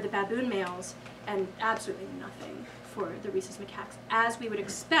for the baboon males, and absolutely nothing for the rhesus macaques, as we would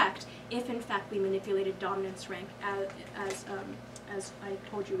expect if, in fact, we manipulated dominance rank as I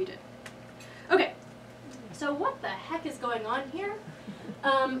told you we did. Okay, so what the heck is going on here?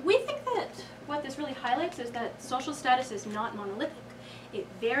 We think that what this really highlights is that social status is not monolithic. It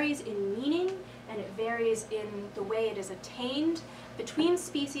varies in meaning, and it varies in the way it is attained between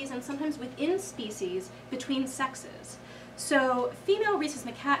species, and sometimes within species, between sexes. So female rhesus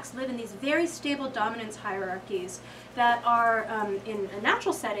macaques live in these very stable dominance hierarchies that are, in a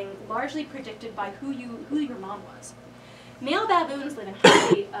natural setting, largely predicted by who your mom was. Male baboons live in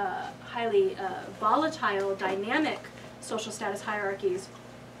highly volatile, dynamic social status hierarchies,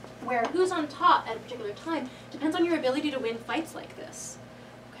 where who's on top at a particular time depends on your ability to win fights like this.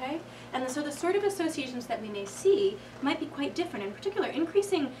 Okay? And so the sort of associations that we may see might be quite different. In particular,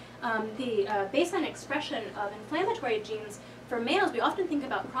 increasing the baseline expression of inflammatory genes for males, we often think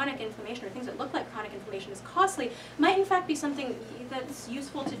about chronic inflammation, or things that look like chronic inflammation is costly, might in fact be something that's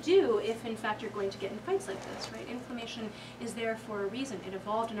useful to do if in fact you're going to get in fights like this, right? Inflammation is there for a reason. It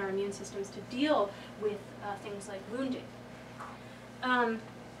evolved in our immune systems to deal with things like wounding.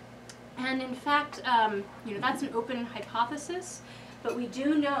 And in fact, that's an open hypothesis. But we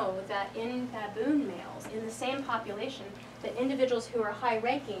do know that in baboon males, in the same population, that individuals who are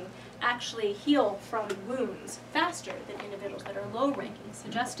high-ranking actually heal from wounds faster than individuals that are low-ranking,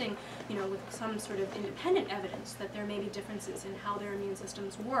 suggesting, with some sort of independent evidence that there may be differences in how their immune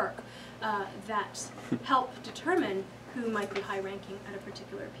systems work that help determine who might be high-ranking at a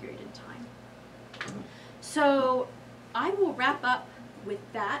particular period in time. So I will wrap up with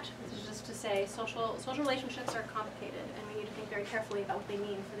that. This is just to say social relationships are complicated, and we need to think very carefully about what they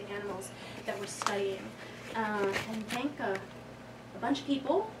mean for the animals that we're studying. And thank a bunch of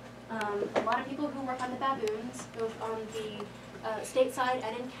people, a lot of people who work on the baboons, both on the state side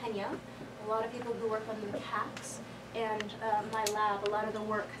and in Kenya, a lot of people who work on the macaques, and my lab. A lot of the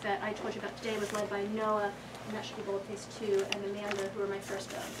work that I told you about today was led by Noah, and that should be both phase 2, and Amanda, who are my first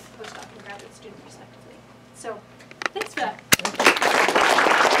postdoc and graduate student, respectively. So, thanks for that.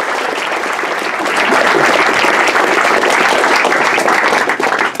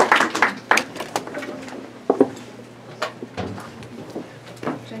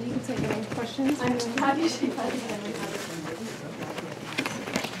 Jenny, you can take any questions. I'm happy to take that.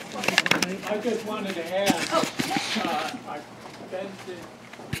 I just wanted to add, this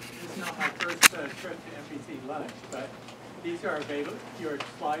is not my first trip to NBC lunch, but these are available. Your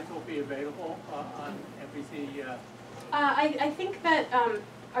slides will be available on NBC. I think that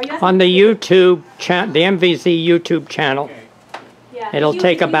are you on the YouTube channel, the MVC YouTube channel. Okay. Yeah. It'll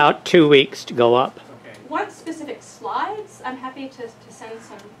take about 2 weeks to go up. Okay. Want specific slides? I'm happy to send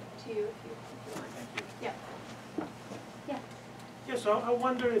some to you if you want. Thank you. Yeah. Yeah. Yeah, so I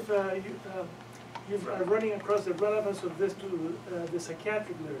wonder if you're running across the relevance of this to the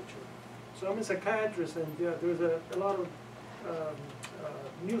psychiatric literature. So I'm a psychiatrist, and there's a lot of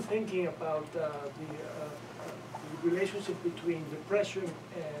new thinking about the relationship between depression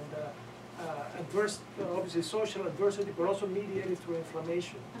and obviously social adversity, but also mediated through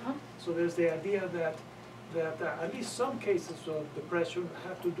inflammation. So there's the idea that at least some cases of depression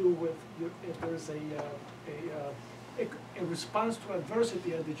have to do with if there's a response to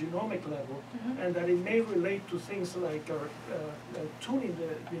adversity at the genomic level, and that it may relate to things like tuning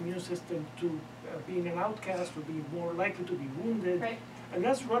the immune system to being an outcast or being more likely to be wounded. Right. And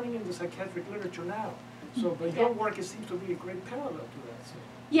that's running in the psychiatric literature now. So, but your work, it seems to be a great parallel to that. So.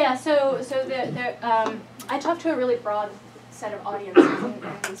 Yeah. So I talked to a really broad set of audiences,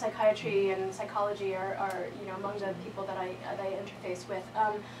 and psychiatry and psychology are among the people that I interface with.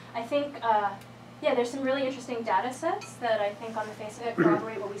 I think. Yeah, there's some really interesting data sets that I think on the face of it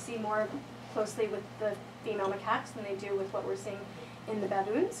corroborate what we see more closely with the female macaques than they do with what we're seeing in the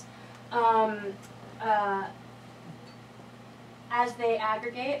baboons. As they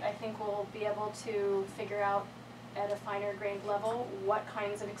aggregate, I think we'll be able to figure out at a finer grained level what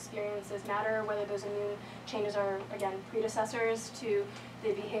kinds of experiences matter, whether those immune changes are, again, predecessors to the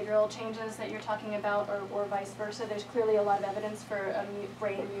behavioral changes that you're talking about, or vice versa. There's clearly a lot of evidence for a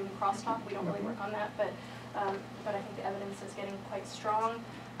brain-immune crosstalk. We don't really work on that, but I think the evidence is getting quite strong.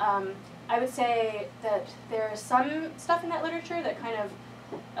 I would say that there's some stuff in that literature that kind of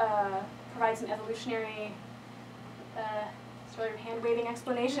provides some evolutionary sort of hand-waving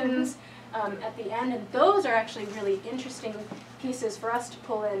explanations at the end, and those are actually really interesting pieces for us to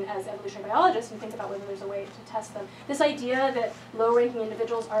pull in as evolutionary biologists and think about whether there's a way to test them. This idea that low-ranking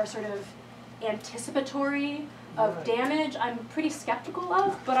individuals are sort of anticipatory of damage, I'm pretty skeptical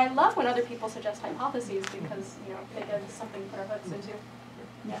of, but I love when other people suggest hypotheses because, you know, they give us something to put our hooks into.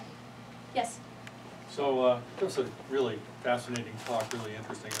 Yeah. Yes? So that was a really fascinating talk, really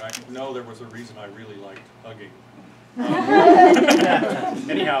interesting. And I know there was a reason I really liked hugging.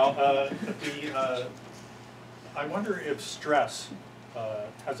 Anyhow, I wonder if stress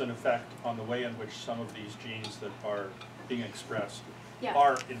has an effect on the way in which some of these genes that are being expressed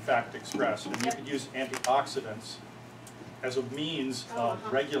are in fact expressed. And you could use antioxidants as a means of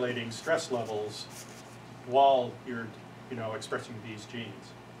regulating stress levels while you're, you know, expressing these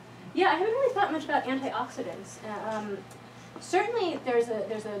genes. Yeah, I haven't really thought much about antioxidants. Certainly, there's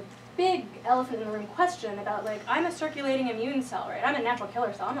a big elephant in the room question about, like, I'm a circulating immune cell, right? I'm a natural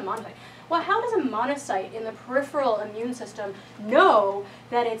killer cell, I'm a monocyte. Well, how does a monocyte in the peripheral immune system know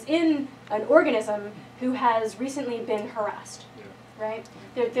that it's in an organism who has recently been harassed, right?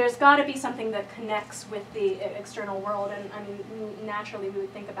 There's got to be something that connects with the external world, and I mean, naturally we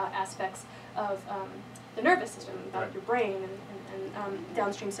would think about aspects of the nervous system, about your brain and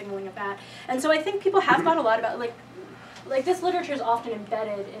downstream signaling of that. And so I think people have thought a lot about, like this literature is often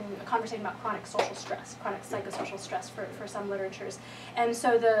embedded in a conversation about chronic social stress, chronic psychosocial stress for some literatures. And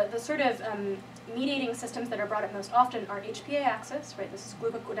so the sort of mediating systems that are brought up most often are HPA axis, right? This is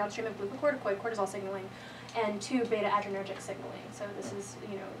downstream of glucocorticoid, cortisol signaling, and 2 beta adrenergic signaling. So this is,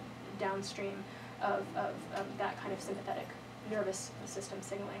 you know, downstream of that kind of sympathetic nervous system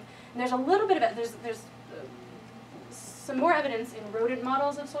signaling. And there's a little bit of it, there's some more evidence in rodent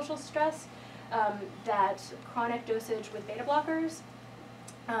models of social stress that chronic dosage with beta blockers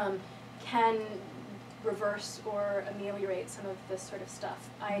can reverse or ameliorate some of this sort of stuff.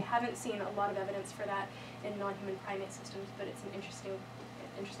 I haven't seen a lot of evidence for that in non-human primate systems, but it's an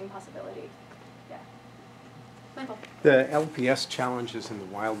interesting possibility. Yeah. Michael? The LPS challenges in the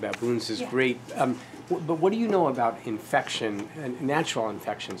wild baboons is great, but what do you know about infection, natural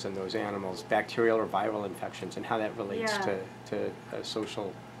infections in those animals, bacterial or viral infections, and how that relates to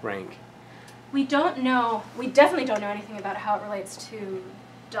social rank? We don't know, we definitely don't know anything about how it relates to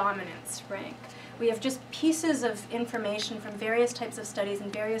dominance rank. We have just pieces of information from various types of studies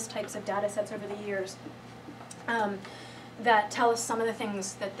and various types of data sets over the years that tell us some of the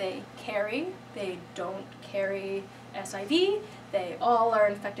things that they carry. They don't carry SIV. They all are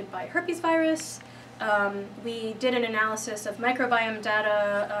infected by herpes virus. We did an analysis of microbiome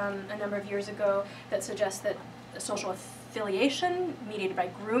data a number of years ago that suggests that social affiliation mediated by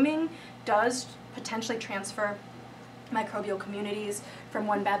grooming does potentially transfer microbial communities from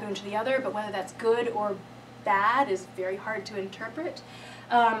one baboon to the other, but whether that's good or bad is very hard to interpret.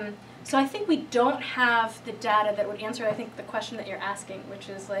 So I think we don't have the data that would answer, I think, the question that you're asking, which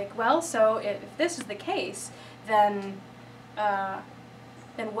is like, well, so if this is the case, then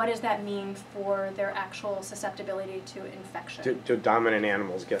what does that mean for their actual susceptibility to infection? Do dominant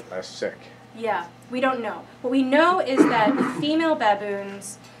animals get less sick? Yeah, we don't know. What we know is that female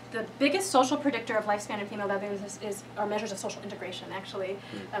baboons, the biggest social predictor of lifespan in female baboons are measures of social integration, actually,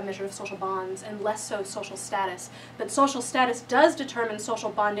 a measure of social bonds, and less so social status. But social status does determine social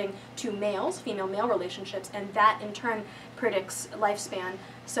bonding to males, female-male relationships, and that in turn predicts lifespan.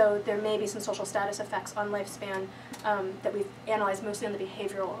 So there may be some social status effects on lifespan that we've analyzed mostly on the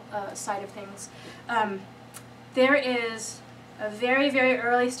behavioral side of things. There is a very, very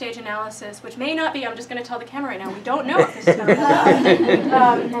early stage analysis, which may not be, I'm just going to tell the camera right now, we don't know if this is going to be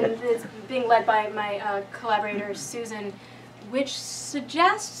and it's being led by my collaborator, Susan, which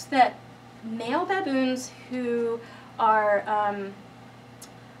suggests that male baboons who are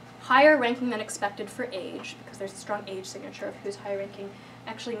higher ranking than expected for age, because there's a strong age signature of who's higher ranking,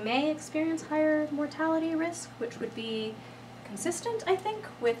 actually may experience higher mortality risk, which would be consistent, I think,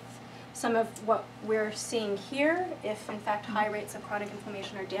 with some of what we're seeing here, if in fact high rates of chronic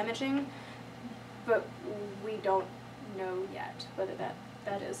inflammation are damaging, but we don't know yet whether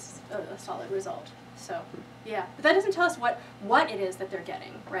that is a solid result. So, yeah, but that doesn't tell us what it is that they're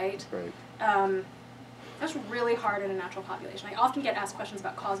getting, right? Right. That's really hard in a natural population. I often get asked questions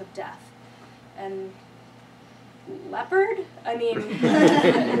about cause of death, and leopard. I mean,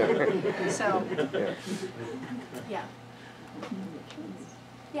 so, yeah.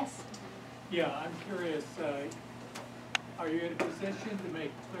 Yes? Yeah, I'm curious, are you in a position to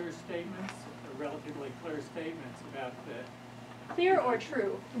make clear statements, or relatively clear statements about Clear or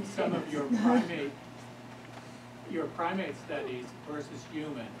true? some of your primate studies versus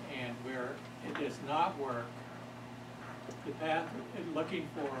human, and where it does not work, the path, looking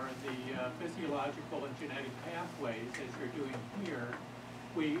for the physiological and genetic pathways as you're doing here,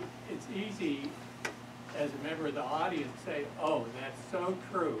 it's easy as a member of the audience to say, oh, that's so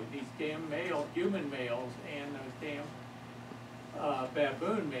true. These damn human males and those damn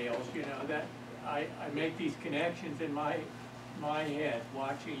baboon males, you know, that I make these connections in my head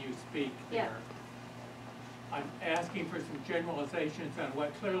watching you speak there. Yeah. I'm asking for some generalizations on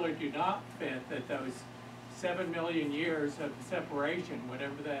what clearly do not fit, that those 7 million years of separation,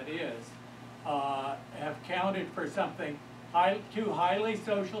 whatever that is, have counted for something. Two highly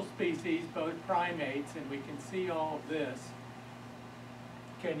social species, both primates, and we can see all of this.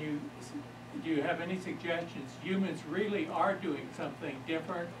 Do you have any suggestions? Humans really are doing something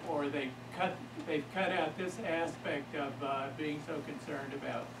different, or they've cut out this aspect of being so concerned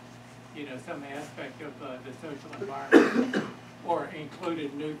about, you know, some aspect of the social environment, or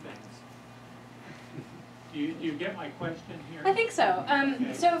included new things? Do you get my question here? I think so.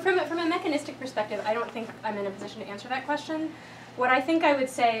 Okay. So from a mechanistic perspective, I don't think I'm in a position to answer that question. What I think I would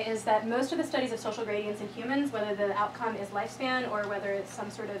say is that most of the studies of social gradients in humans, whether the outcome is lifespan or whether it's some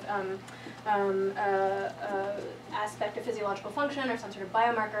sort of aspect of physiological function or some sort of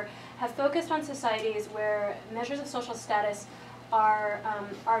biomarker, have focused on societies where measures of social status are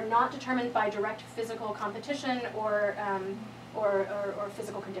not determined by direct physical competition or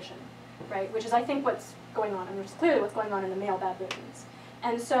physical condition, right? Which is, I think, what's going on, and which is clearly what's going on in the male baboons.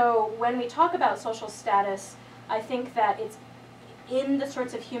 And so when we talk about social status, I think that it's in the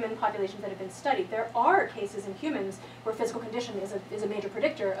sorts of human populations that have been studied. There are cases in humans where physical condition is a major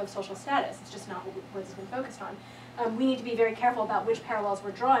predictor of social status. It's just not what has been focused on. We need to be very careful about which parallels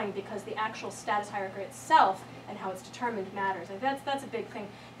we're drawing, because the actual status hierarchy itself and how it's determined matters. Like that's a big thing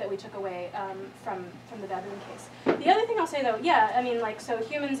that we took away from the baboon case. The other thing I'll say though, yeah, I mean, like, so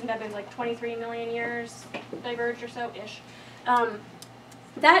humans and baboons, like 23 million years diverged or so-ish.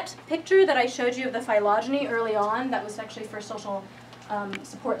 That picture that I showed you of the phylogeny early on, that was actually for social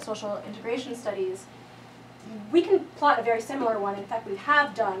social integration studies, we can plot a very similar one. In fact, we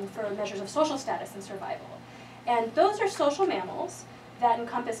have done for measures of social status and survival. And those are social mammals that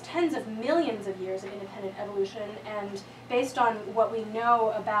encompass tens of millions of years of independent evolution, and based on what we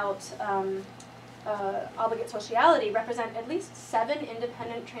know about obligate sociality, represent at least 7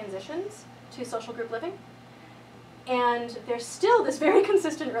 independent transitions to social group living. And there's still this very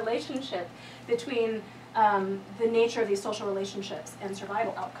consistent relationship between the nature of these social relationships and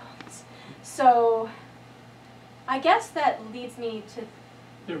survival outcomes. So I guess that leads me to...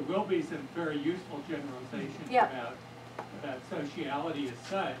 There will be some very useful generalizations about sociality as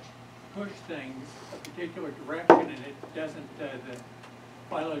such, push things a particular direction, and it doesn't, the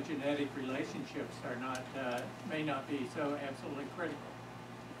phylogenetic relationships are not, may not be so absolutely critical.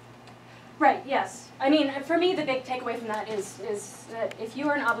 Right, yes. I mean, for me, the big takeaway from that is that if you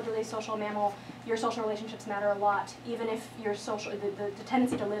are an obligately social mammal, your social relationships matter a lot, even if your social, the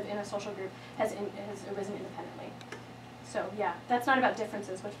tendency to live in a social group has arisen independently. So yeah, that's not about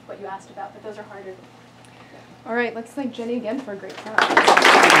differences, which is what you asked about, but those are harder. All right, let's thank Jenny again for a great talk.